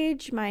brand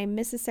page, my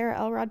Mrs. Sarah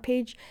Elrod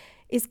page,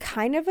 is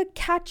kind of a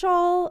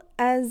catch-all,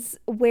 as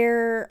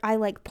where I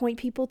point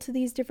people to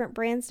these different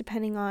brands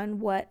depending on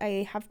what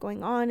I have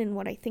going on and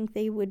what I think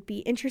they would be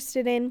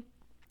interested in.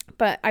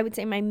 But I would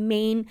say my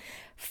main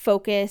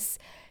focus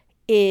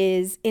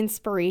is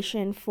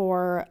inspiration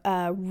for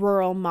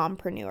rural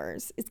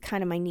mompreneurs. It's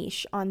kind of my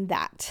niche on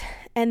that.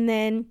 And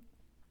then,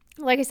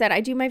 like I said, I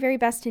do my very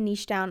best to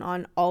niche down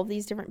on all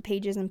these different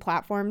pages and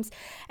platforms,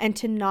 and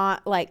to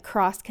not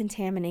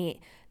cross-contaminate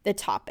the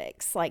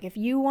topics. Like, if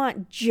you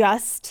want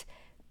just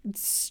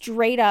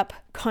straight up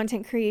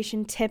content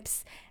creation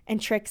tips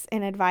and tricks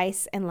and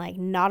advice and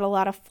not a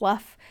lot of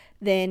fluff,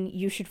 then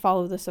you should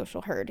follow the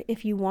Social Herd.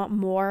 If you want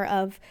more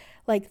of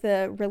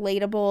the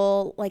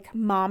relatable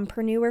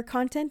mompreneur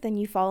content, then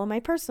you follow my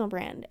personal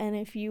brand. And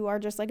if you are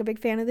just a big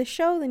fan of the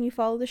show, then you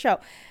follow the show.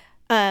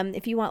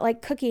 If you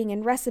want cooking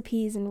and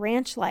recipes and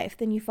ranch life,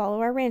 then you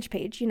follow our ranch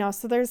page.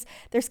 So there's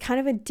kind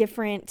of a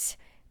different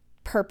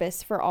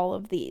purpose for all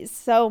of these.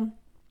 So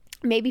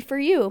maybe for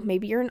you,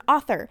 maybe you're an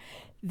author,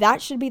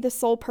 that should be the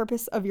sole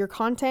purpose of your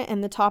content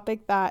and the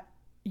topic that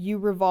you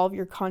revolve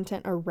your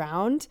content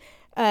around.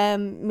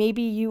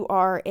 Maybe you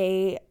are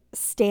a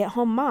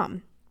stay-at-home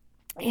mom,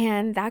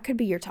 and that could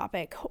be your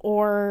topic.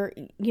 Or,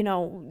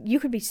 you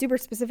could be super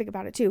specific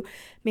about it too.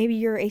 Maybe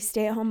you're a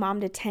stay-at-home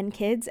mom to 10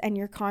 kids and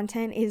your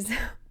content is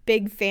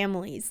big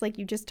families. Like,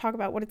 you just talk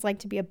about what it's like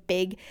to be a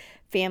big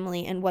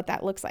family and what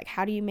that looks like.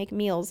 How do you make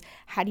meals?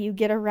 How do you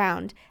get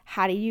around?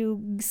 How do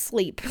you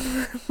sleep?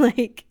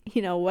 Like,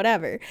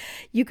 whatever.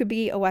 You could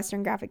be a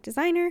Western graphic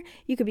designer.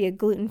 You could be a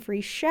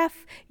gluten-free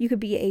chef. You could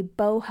be a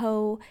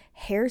boho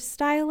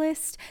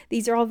hairstylist.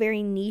 These are all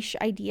very niche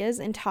ideas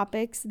and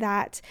topics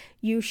that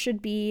you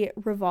should be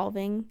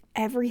revolving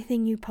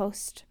everything you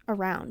post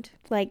around.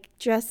 Like,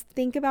 just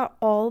think about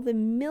all the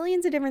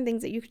millions of different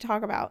things that you could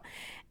talk about.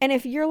 And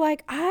if you're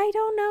like, I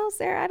don't know,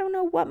 Sarah, I don't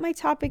know what my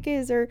topic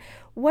is, or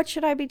what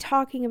should I be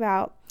talking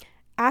about?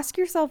 Ask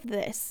yourself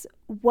this: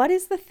 what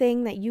is the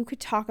thing that you could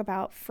talk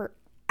about for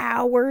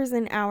hours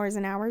and hours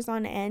and hours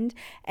on end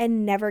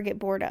and never get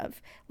bored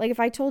of? Like, if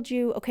I told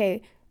you,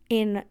 okay,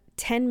 in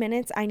 10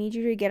 minutes, I need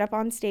you to get up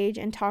on stage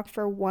and talk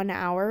for 1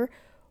 hour,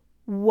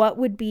 what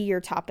would be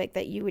your topic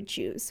that you would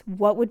choose?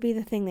 What would be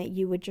the thing that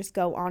you would just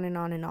go on and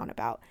on and on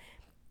about?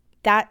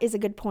 That is a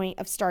good point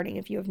of starting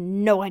if you have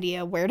no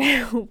idea where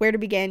to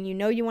begin.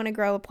 You want to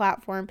grow a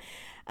platform,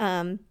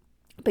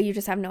 but you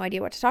just have no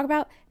idea what to talk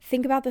about.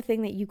 Think about the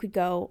thing that you could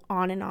go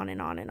on and on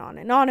and on and on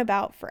and on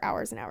about for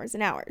hours and hours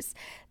and hours.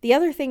 The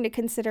other thing to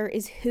consider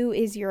is, who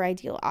is your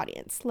ideal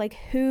audience? Like,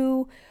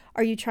 who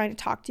are you trying to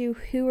talk to?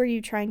 Who are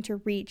you trying to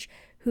reach?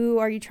 Who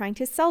are you trying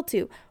to sell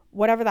to?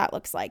 Whatever that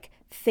looks like.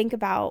 Think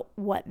about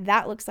what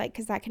that looks like,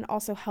 because that can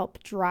also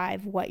help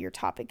drive what your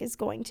topic is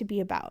going to be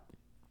about.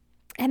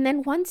 And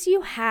then once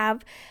you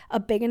have a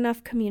big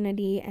enough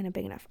community and a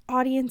big enough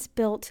audience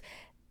built,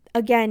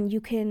 again,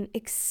 you can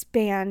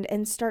expand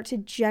and start to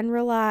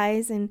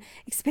generalize and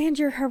expand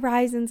your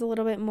horizons a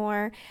little bit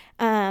more,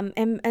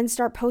 and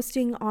start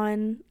posting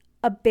on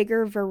a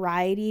bigger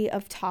variety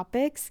of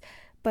topics.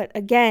 But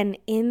again,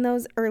 in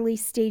those early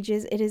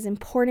stages, it is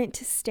important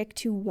to stick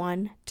to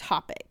one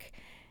topic.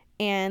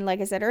 And like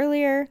I said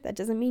earlier, that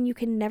doesn't mean you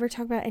can never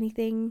talk about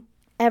anything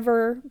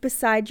ever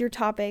besides your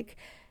topic.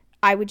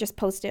 I would just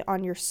post it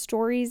on your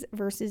stories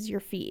versus your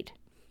feed.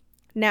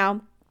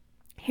 Now,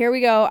 here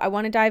we go. I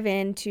want to dive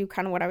into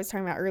kind of what I was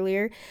talking about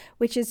earlier,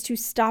 which is to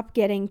stop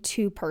getting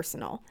too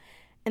personal.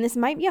 And this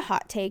might be a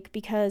hot take,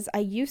 because I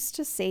used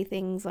to say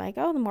things like,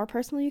 oh, the more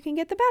personal you can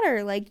get, the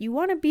better. Like, you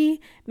want to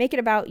make it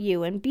about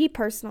you and be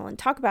personal and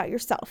talk about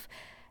yourself.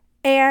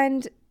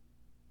 And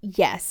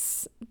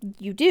yes,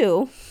 you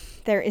do.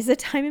 There is a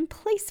time and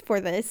place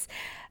for this.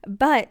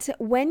 But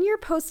when you're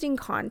posting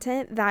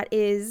content that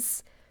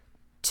is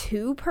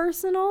too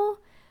personal,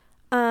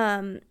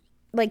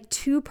 like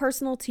too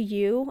personal to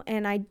you,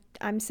 and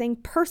I'm saying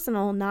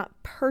personal, not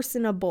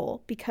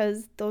personable,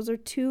 because those are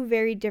two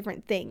very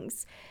different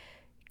things.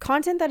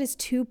 Content that is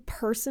too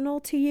personal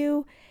to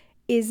you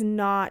is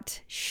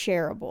not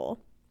shareable.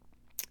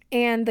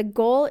 And the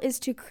goal is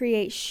to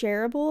create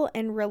shareable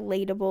and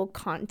relatable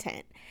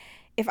content.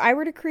 If I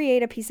were to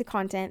create a piece of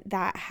content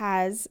that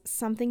has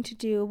something to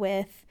do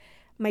with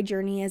my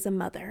journey as a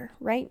mother,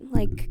 right?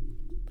 Like,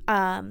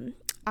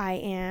 I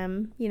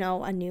am,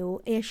 a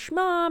new-ish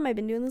mom. I've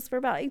been doing this for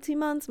about 18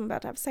 months. I'm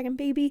about to have a second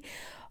baby,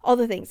 all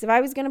the things. If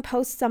I was going to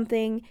post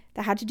something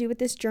that had to do with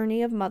this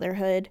journey of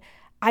motherhood,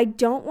 I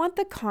don't want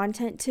the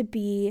content to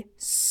be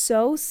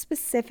so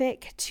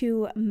specific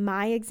to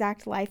my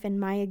exact life and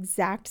my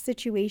exact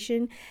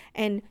situation,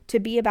 and to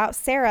be about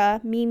Sarah,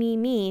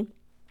 me,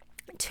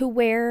 to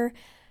where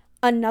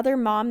another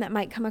mom that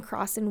might come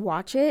across and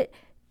watch it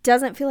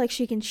doesn't feel like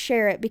she can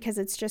share it because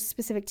it's just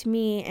specific to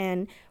me.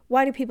 And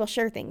why do people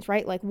share things,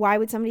 right? Like, why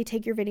would somebody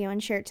take your video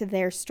and share it to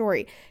their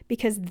story?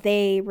 Because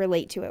they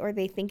relate to it, or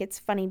they think it's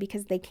funny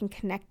because they can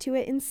connect to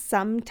it in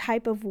some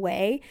type of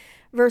way.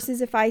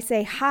 Versus if I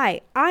say,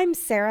 hi, I'm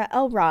Sarah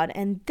Elrod,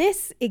 and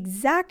this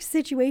exact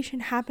situation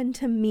happened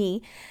to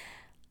me.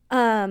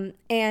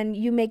 And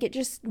you make it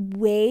just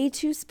way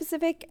too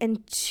specific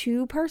and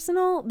too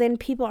personal, then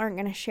people aren't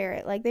going to share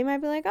it. Like, they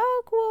might be like,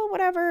 oh, cool,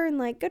 whatever, and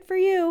like, good for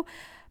you,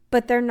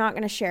 but they're not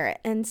going to share it.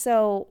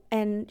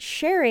 And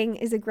sharing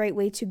is a great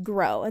way to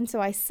grow. And so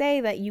I say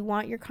that you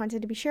want your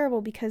content to be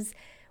shareable, because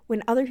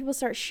when other people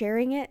start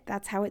sharing it,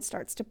 that's how it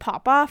starts to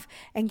pop off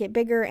and get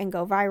bigger and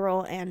go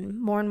viral, and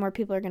more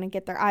people are going to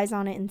get their eyes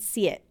on it and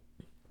see it.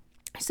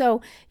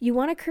 So you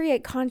want to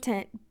create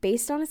content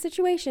based on a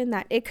situation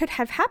that it could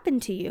have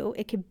happened to you.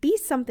 It could be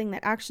something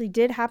that actually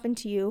did happen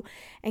to you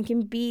and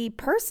can be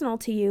personal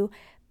to you,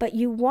 but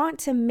you want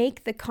to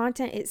make the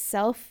content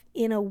itself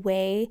in a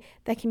way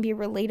that can be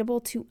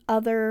relatable to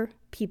other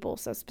people.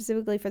 So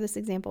specifically for this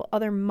example,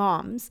 other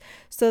moms,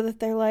 so that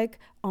they're like,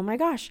 oh my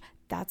gosh,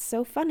 that's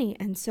so funny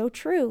and so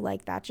true.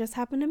 Like, that just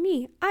happened to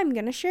me. I'm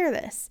going to share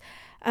this.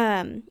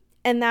 And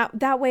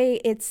that way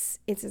it's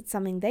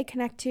something they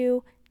connect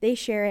to. They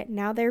share it.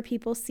 Now their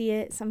people see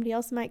it. Somebody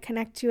else might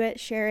connect to it,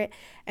 share it,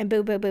 and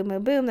boom, boom, boom,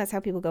 boom, boom. That's how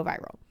people go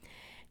viral.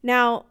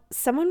 Now,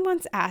 someone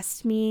once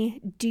asked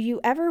me, do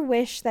you ever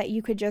wish that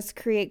you could just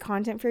create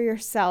content for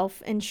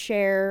yourself and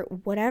share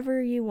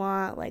whatever you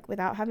want, like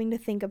without having to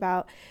think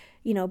about,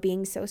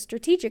 being so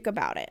strategic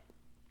about it?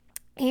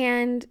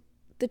 And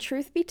the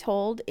truth be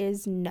told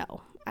is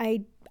no.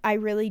 I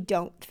really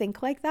don't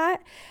think like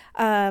that.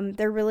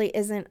 There really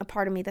isn't a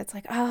part of me that's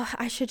like, oh,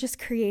 I should just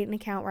create an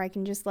account where I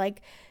can just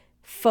like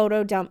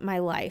photo dump my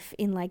life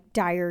in like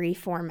diary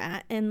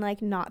format and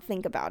like not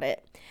think about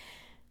it.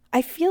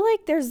 I feel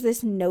like there's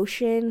this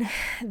notion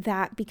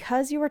that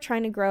because you are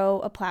trying to grow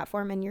a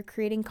platform and you're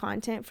creating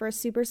content for a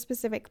super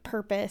specific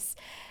purpose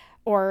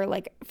or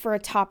like for a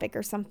topic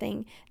or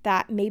something,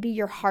 that maybe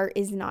your heart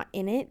is not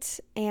in it.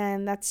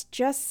 And that's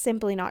just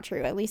simply not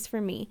true, at least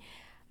for me.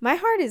 My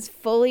heart is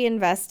fully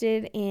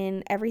invested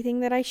in everything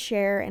that I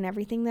share and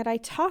everything that I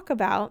talk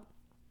about.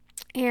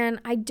 And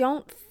I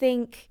don't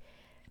think,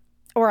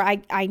 or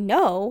I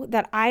know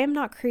that I am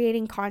not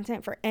creating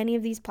content for any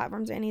of these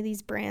platforms or any of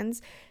these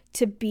brands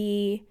to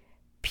be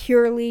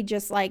purely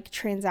just like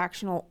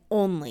transactional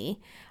only.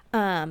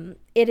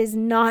 It is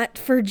not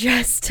for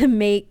just to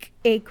make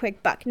a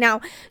quick buck. Now,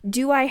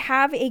 do I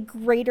have a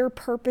greater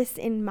purpose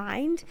in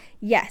mind?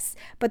 Yes,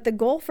 but the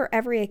goal for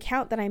every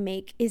account that I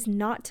make is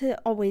not to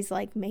always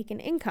like make an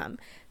income.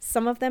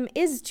 Some of them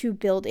is to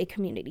build a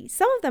community.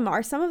 Some of them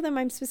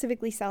I'm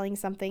specifically selling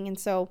something, and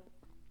so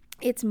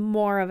it's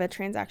more of a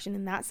transaction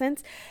in that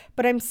sense,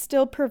 but I'm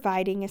still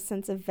providing a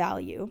sense of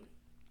value.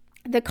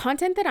 The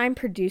content that I'm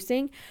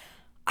producing,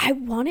 I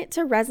want it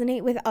to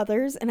resonate with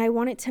others and I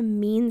want it to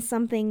mean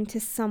something to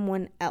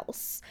someone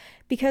else,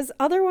 because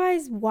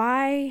otherwise,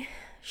 why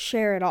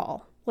share it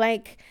all?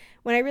 Like,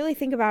 when I really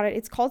think about it,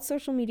 it's called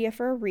social media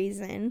for a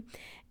reason,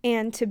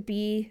 and to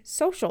be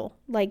social.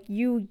 Like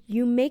you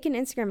make an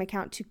Instagram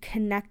account to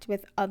connect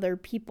with other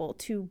people,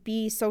 to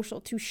be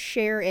social, to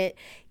share it.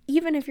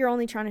 Even if you're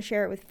only trying to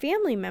share it with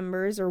family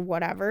members or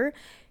whatever,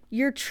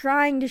 you're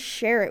trying to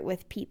share it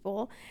with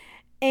people.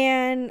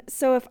 And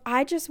so if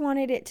I just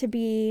wanted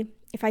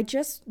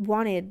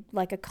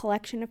like a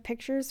collection of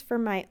pictures for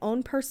my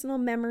own personal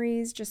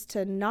memories, just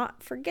to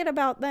not forget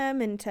about them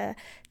and to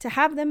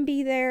have them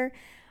be there,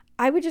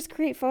 I would just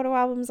create photo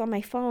albums on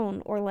my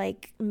phone or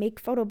like make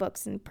photo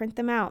books and print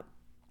them out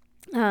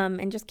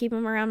and just keep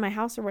them around my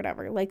house or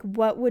whatever. Like,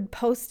 what would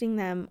posting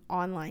them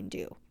online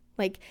do?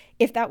 Like,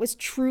 if that was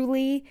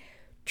truly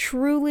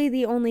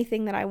the only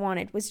thing that I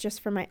wanted was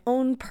just for my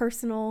own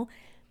personal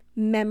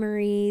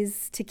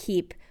memories to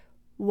keep,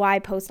 why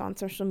post on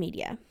social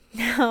media?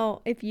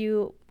 Now, if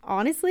you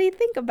honestly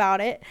think about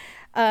it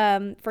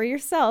for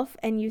yourself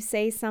and you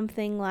say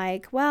something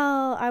like,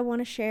 well, I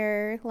want to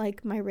share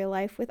like my real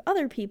life with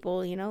other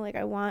people, like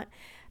I want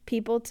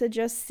people to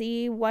just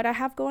see what I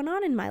have going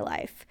on in my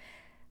life.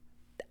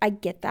 I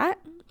get that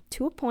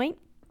to a point,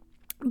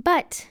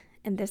 but,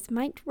 and this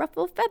might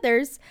ruffle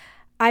feathers,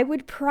 I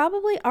would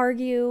probably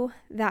argue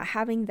that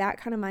having that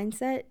kind of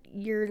mindset,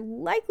 you're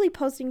likely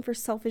posting for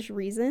selfish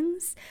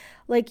reasons.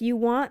 Like, you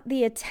want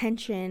the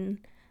attention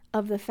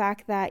of the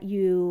fact that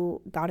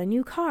you got a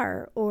new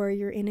car, or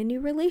you're in a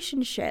new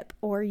relationship,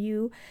 or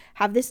you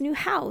have this new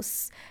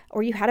house,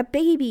 or you had a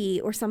baby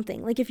or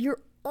something. Like, if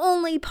you're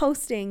only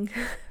posting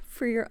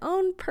for your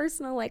own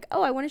personal, like,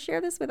 oh, I want to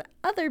share this with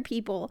other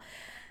people,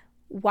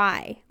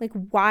 why? Like,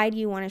 why do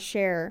you want to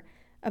share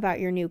about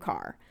your new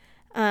car?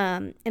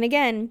 And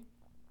again,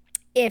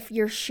 if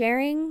you're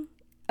sharing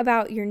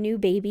about your new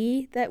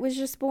baby that was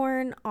just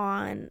born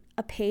on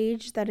a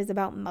page that is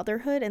about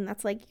motherhood and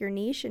that's like your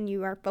niche, and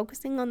you are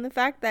focusing on the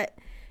fact that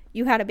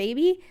you had a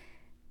baby,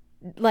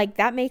 like,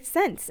 that makes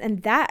sense.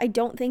 And that I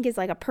don't think is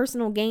like a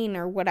personal gain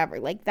or whatever.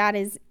 Like, that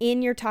is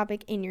in your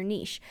topic, in your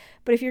niche.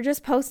 But if you're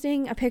just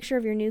posting a picture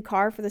of your new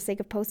car for the sake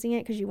of posting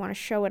it because you want to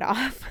show it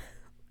off,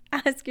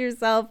 ask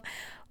yourself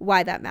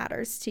why that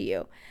matters to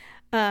you.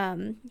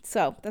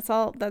 So that's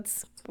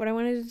what I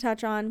wanted to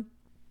touch on.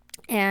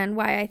 And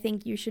why I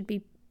think you should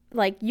be,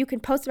 like, you can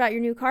post about your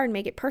new car and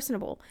make it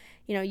personable.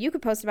 You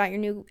could post about your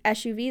new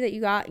SUV that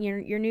you got,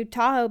 your new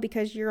Tahoe,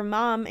 because you're a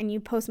mom and you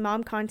post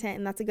mom content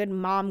and that's a good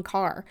mom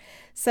car.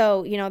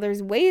 So,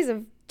 there's ways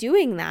of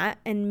doing that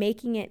and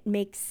making it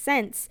make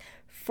sense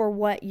for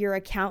what your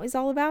account is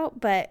all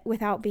about, but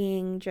without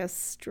being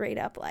just straight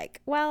up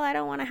like, well, I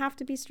don't want to have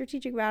to be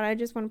strategic about it. I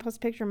just want to post a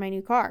picture of my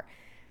new car.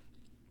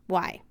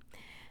 Why?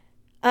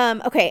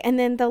 Okay. And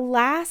then the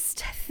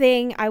last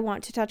thing I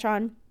want to touch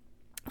on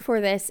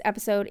for this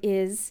episode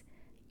is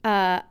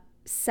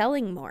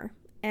selling more.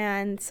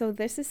 And so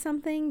this is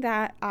something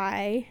that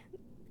I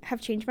have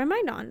changed my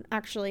mind on,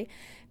 actually,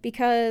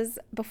 because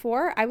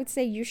before I would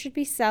say you should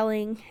be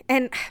selling,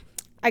 and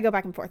I go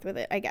back and forth with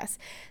it, I guess.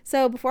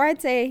 So before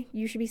I'd say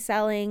you should be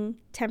selling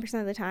 10%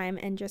 of the time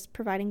and just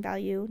providing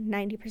value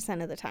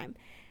 90% of the time.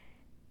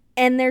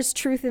 And there's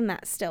truth in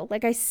that still.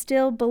 Like, I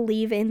still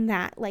believe in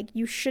that. Like,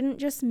 you shouldn't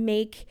just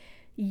make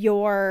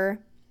your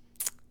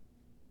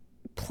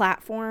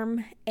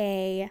platform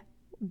a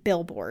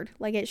billboard.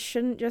 Like, it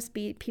shouldn't just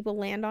be people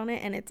land on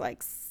it and it's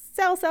like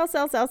sell.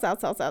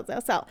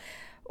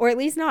 or at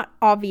least not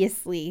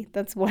obviously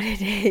that's what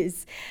it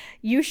is.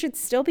 You should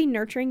still be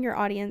nurturing your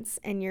audience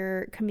and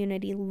your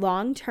community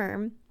long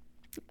term,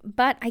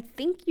 but I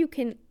think you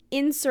can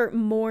insert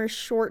more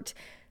short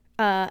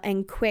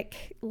and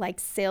quick like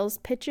sales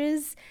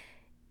pitches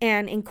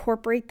and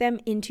incorporate them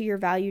into your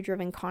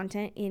value-driven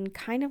content in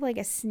kind of like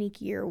a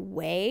sneakier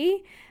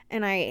way.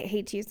 And I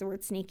hate to use the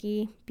word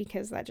sneaky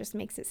because that just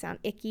makes it sound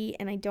icky,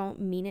 and I don't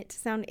mean it to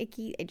sound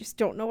icky. I just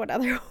don't know what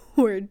other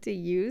word to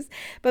use.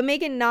 But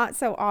make it not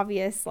so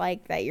obvious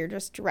like that you're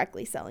just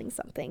directly selling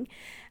something.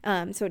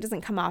 So it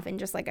doesn't come off in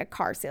just like a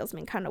car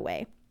salesman kind of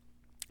way.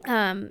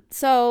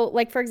 So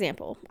like, for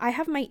example, I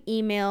have my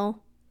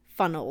email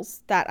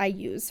funnels that I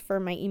use for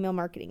my email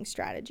marketing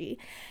strategy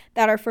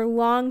that are for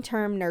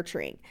long-term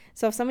nurturing.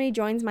 So if somebody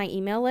joins my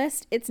email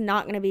list, it's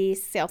not going to be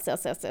sale.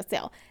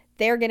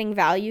 They're getting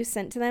value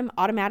sent to them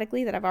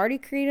automatically that I've already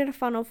created a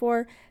funnel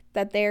for,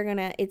 that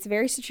it's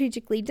very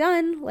strategically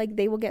done. Like,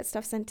 they will get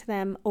stuff sent to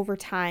them over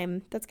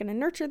time that's going to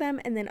nurture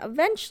them. And then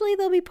eventually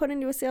they'll be put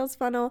into a sales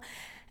funnel,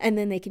 and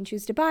then they can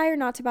choose to buy or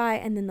not to buy.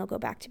 And then they'll go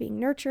back to being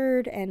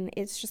nurtured. And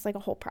it's just like a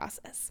whole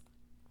process.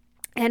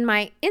 And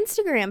my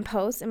Instagram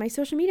posts and my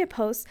social media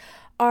posts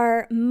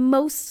are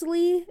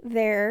mostly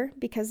there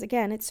because,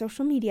 again, it's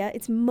social media.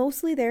 It's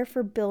mostly there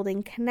for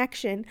building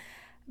connection.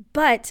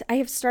 But I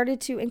have started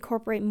to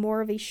incorporate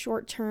more of a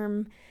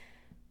short-term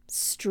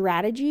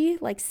strategy,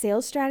 like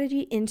sales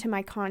strategy, into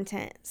my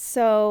content.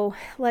 So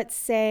let's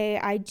say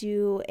I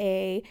do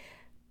a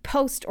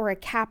post or a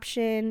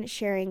caption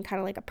sharing kind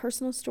of like a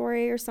personal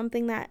story or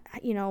something that,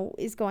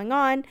 is going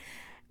on,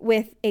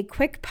 with a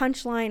quick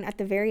punchline at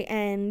the very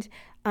end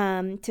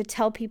to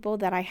tell people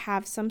that I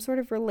have some sort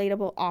of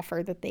relatable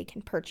offer that they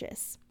can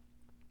purchase.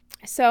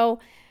 So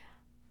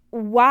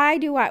why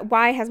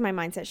has my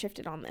mindset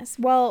shifted on this?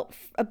 Well,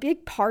 a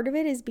big part of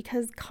it is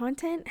because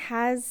content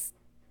has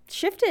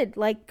shifted.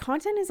 Like,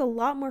 content is a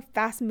lot more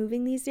fast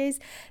moving these days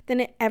than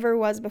it ever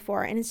was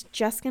before, and it's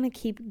just going to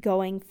keep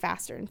going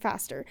faster and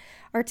faster.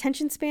 Our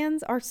attention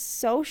spans are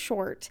so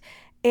short,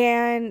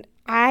 and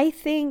I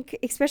think,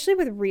 especially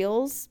with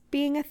Reels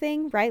being a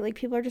thing, right? Like,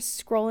 people are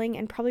just scrolling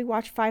and probably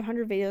watch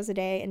 500 videos a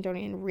day and don't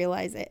even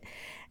realize it.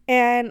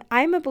 And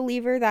I'm a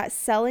believer that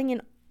selling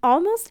in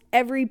almost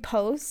every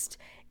post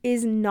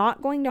is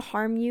not going to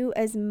harm you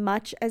as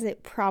much as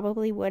it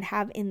probably would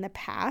have in the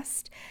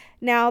past.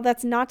 Now,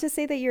 that's not to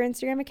say that your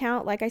Instagram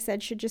account, like I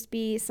said, should just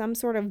be some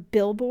sort of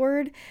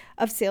billboard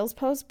of sales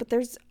posts, but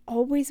there's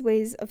always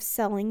ways of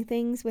selling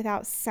things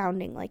without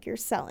sounding like you're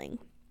selling.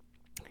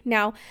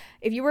 Now,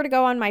 if you were to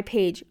go on my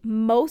page,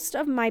 most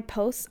of my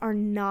posts are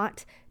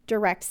not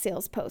direct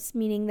sales posts,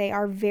 meaning they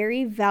are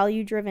very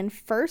value driven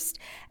first,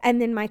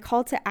 and then my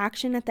call to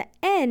action at the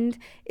end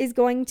is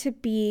going to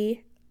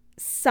be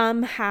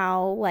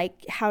somehow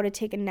like how to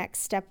take a next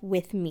step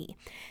with me.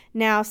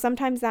 Now,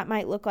 sometimes that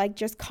might look like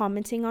just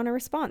commenting on a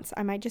response.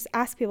 I might just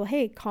ask people,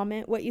 hey,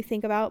 comment what you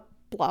think about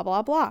blah,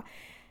 blah, blah.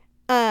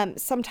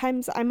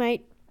 Sometimes I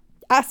might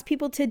ask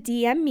people to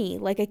DM me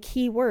like a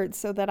keyword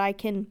so that I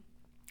can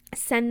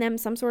send them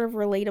some sort of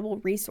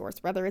relatable resource,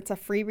 whether it's a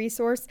free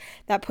resource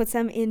that puts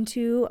them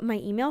into my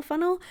email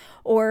funnel,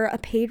 or a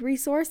paid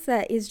resource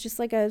that is just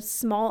like a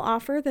small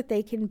offer that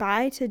they can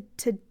buy to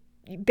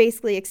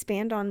basically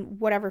expand on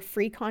whatever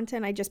free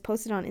content I just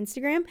posted on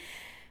Instagram,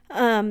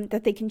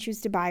 that they can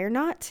choose to buy or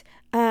not.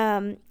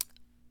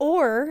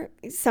 Or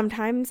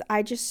sometimes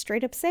I just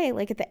straight up say,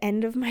 like at the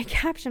end of my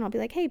caption, I'll be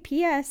like, hey,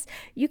 P.S.,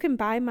 you can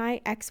buy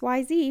my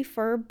XYZ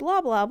for blah,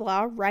 blah,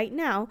 blah right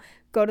now.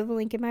 Go to the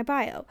link in my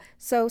bio.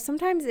 So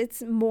sometimes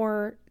it's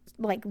more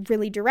like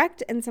really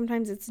direct, and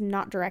sometimes it's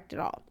not direct at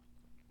all.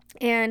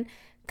 And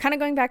kind of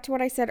going back to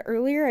what I said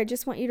earlier, I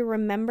just want you to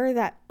remember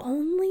that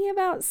only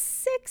about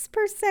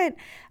 6%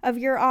 of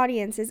your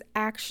audience is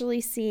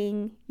actually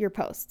seeing your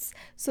posts.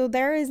 So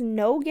there is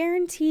no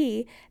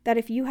guarantee that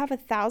if you have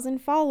 1,000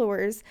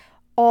 followers,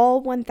 all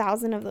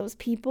 1,000 of those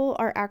people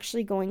are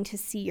actually going to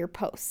see your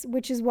posts,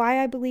 which is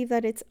why I believe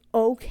that it's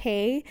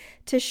okay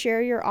to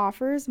share your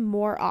offers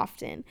more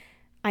often.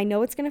 I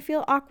know it's going to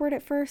feel awkward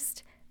at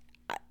first.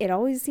 It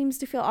always seems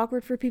to feel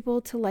awkward for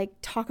people to like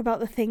talk about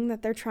the thing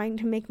that they're trying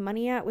to make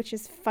money at, which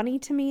is funny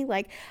to me.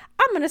 Like,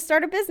 I'm going to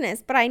start a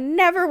business, but I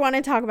never want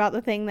to talk about the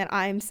thing that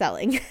I'm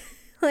selling.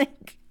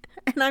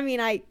 And I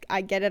mean,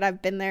 I get it.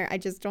 I've been there. I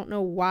just don't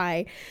know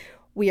why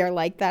we are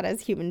like that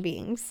as human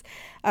beings,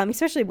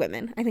 especially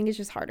women. I think it's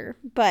just harder.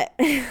 But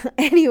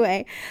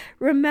anyway,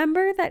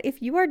 remember that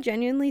if you are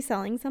genuinely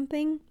selling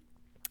something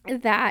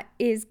that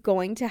is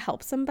going to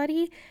help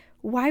somebody,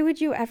 why would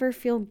you ever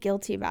feel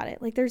guilty about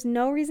it? Like, there's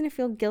no reason to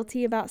feel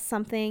guilty about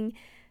something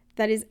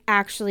that is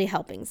actually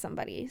helping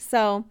somebody.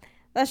 So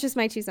that's just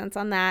my 2 cents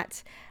on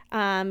that.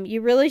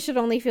 You really should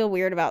only feel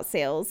weird about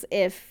sales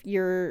if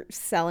you're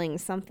selling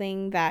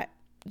something that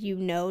you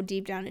know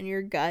deep down in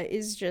your gut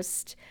is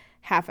just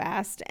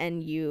half-assed,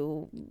 and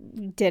you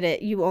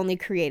only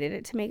created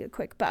it to make a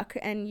quick buck,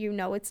 and you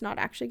know it's not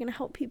actually going to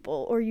help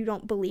people, or you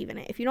don't believe in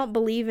it. If you don't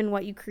believe in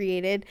what you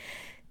created,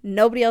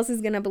 nobody else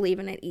is going to believe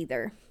in it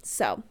either.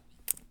 So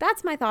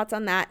that's my thoughts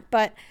on that.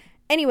 But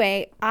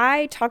Anyway,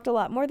 I talked a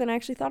lot more than I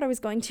actually thought I was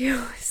going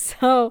to.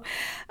 So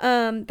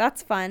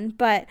that's fun.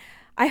 But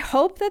I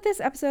hope that this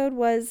episode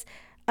was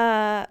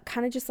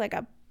kind of just like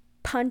a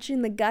punch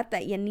in the gut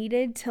that you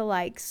needed to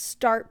like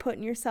start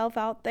putting yourself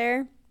out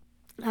there.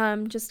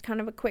 Just kind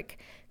of a quick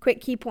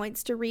key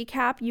points to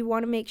recap. You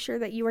want to make sure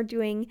that you are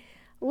doing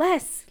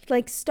less.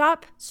 Like,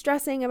 stop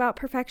stressing about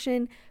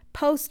perfection.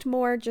 Post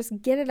more.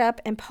 Just get it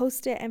up and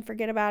post it and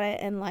forget about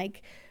it, and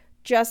like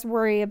just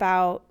worry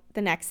about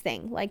the next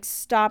thing. Like,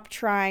 stop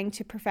trying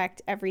to perfect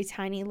every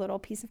tiny little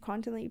piece of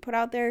content that you put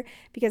out there,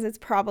 because it's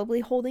probably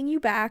holding you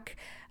back.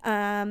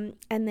 And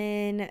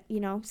then,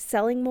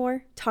 selling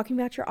more, talking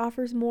about your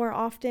offers more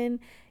often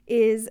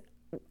is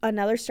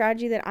another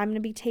strategy that I'm going to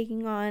be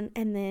taking on.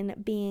 And then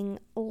being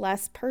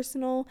less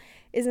personal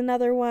is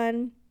another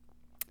one.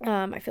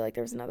 I feel like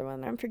there was another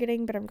one that I'm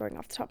forgetting, but I'm going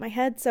off the top of my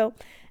head. So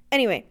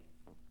anyway,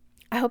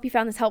 I hope you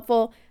found this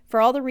helpful. For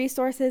all the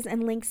resources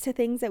and links to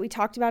things that we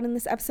talked about in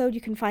this episode,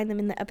 you can find them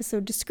in the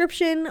episode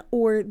description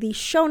or the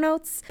show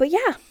notes. But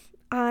yeah,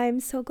 I'm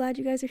so glad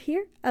you guys are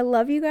here. I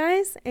love you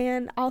guys,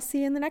 and I'll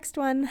see you in the next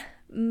one.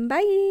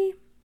 Bye.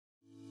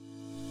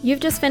 You've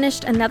just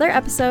finished another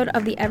episode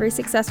of the Every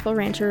Successful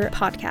Rancher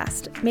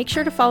podcast. Make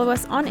sure to follow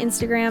us on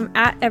Instagram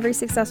at Every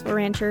Successful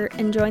Rancher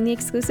and join the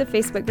exclusive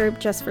Facebook group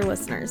just for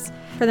listeners.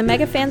 For the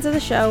mega fans of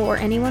the show or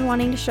anyone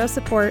wanting to show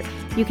support,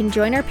 you can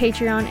join our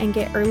Patreon and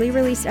get early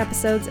released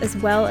episodes as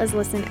well as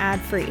listen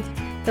ad-free.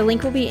 The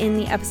link will be in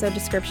the episode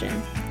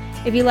description.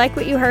 If you like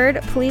what you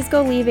heard, please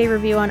go leave a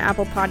review on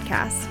Apple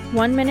Podcasts.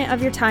 1 minute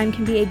of your time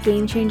can be a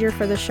game changer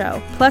for the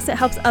show. Plus, it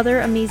helps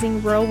other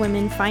amazing rural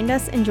women find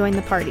us and join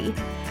the party.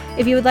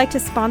 If you would like to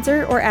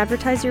sponsor or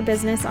advertise your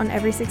business on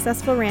Every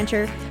Successful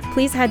Rancher,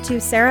 please head to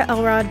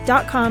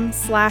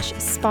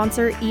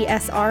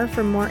sarahelrod.com/sponsorESR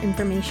for more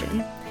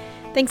information.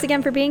 Thanks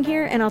again for being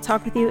here, and I'll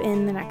talk with you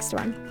in the next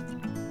one.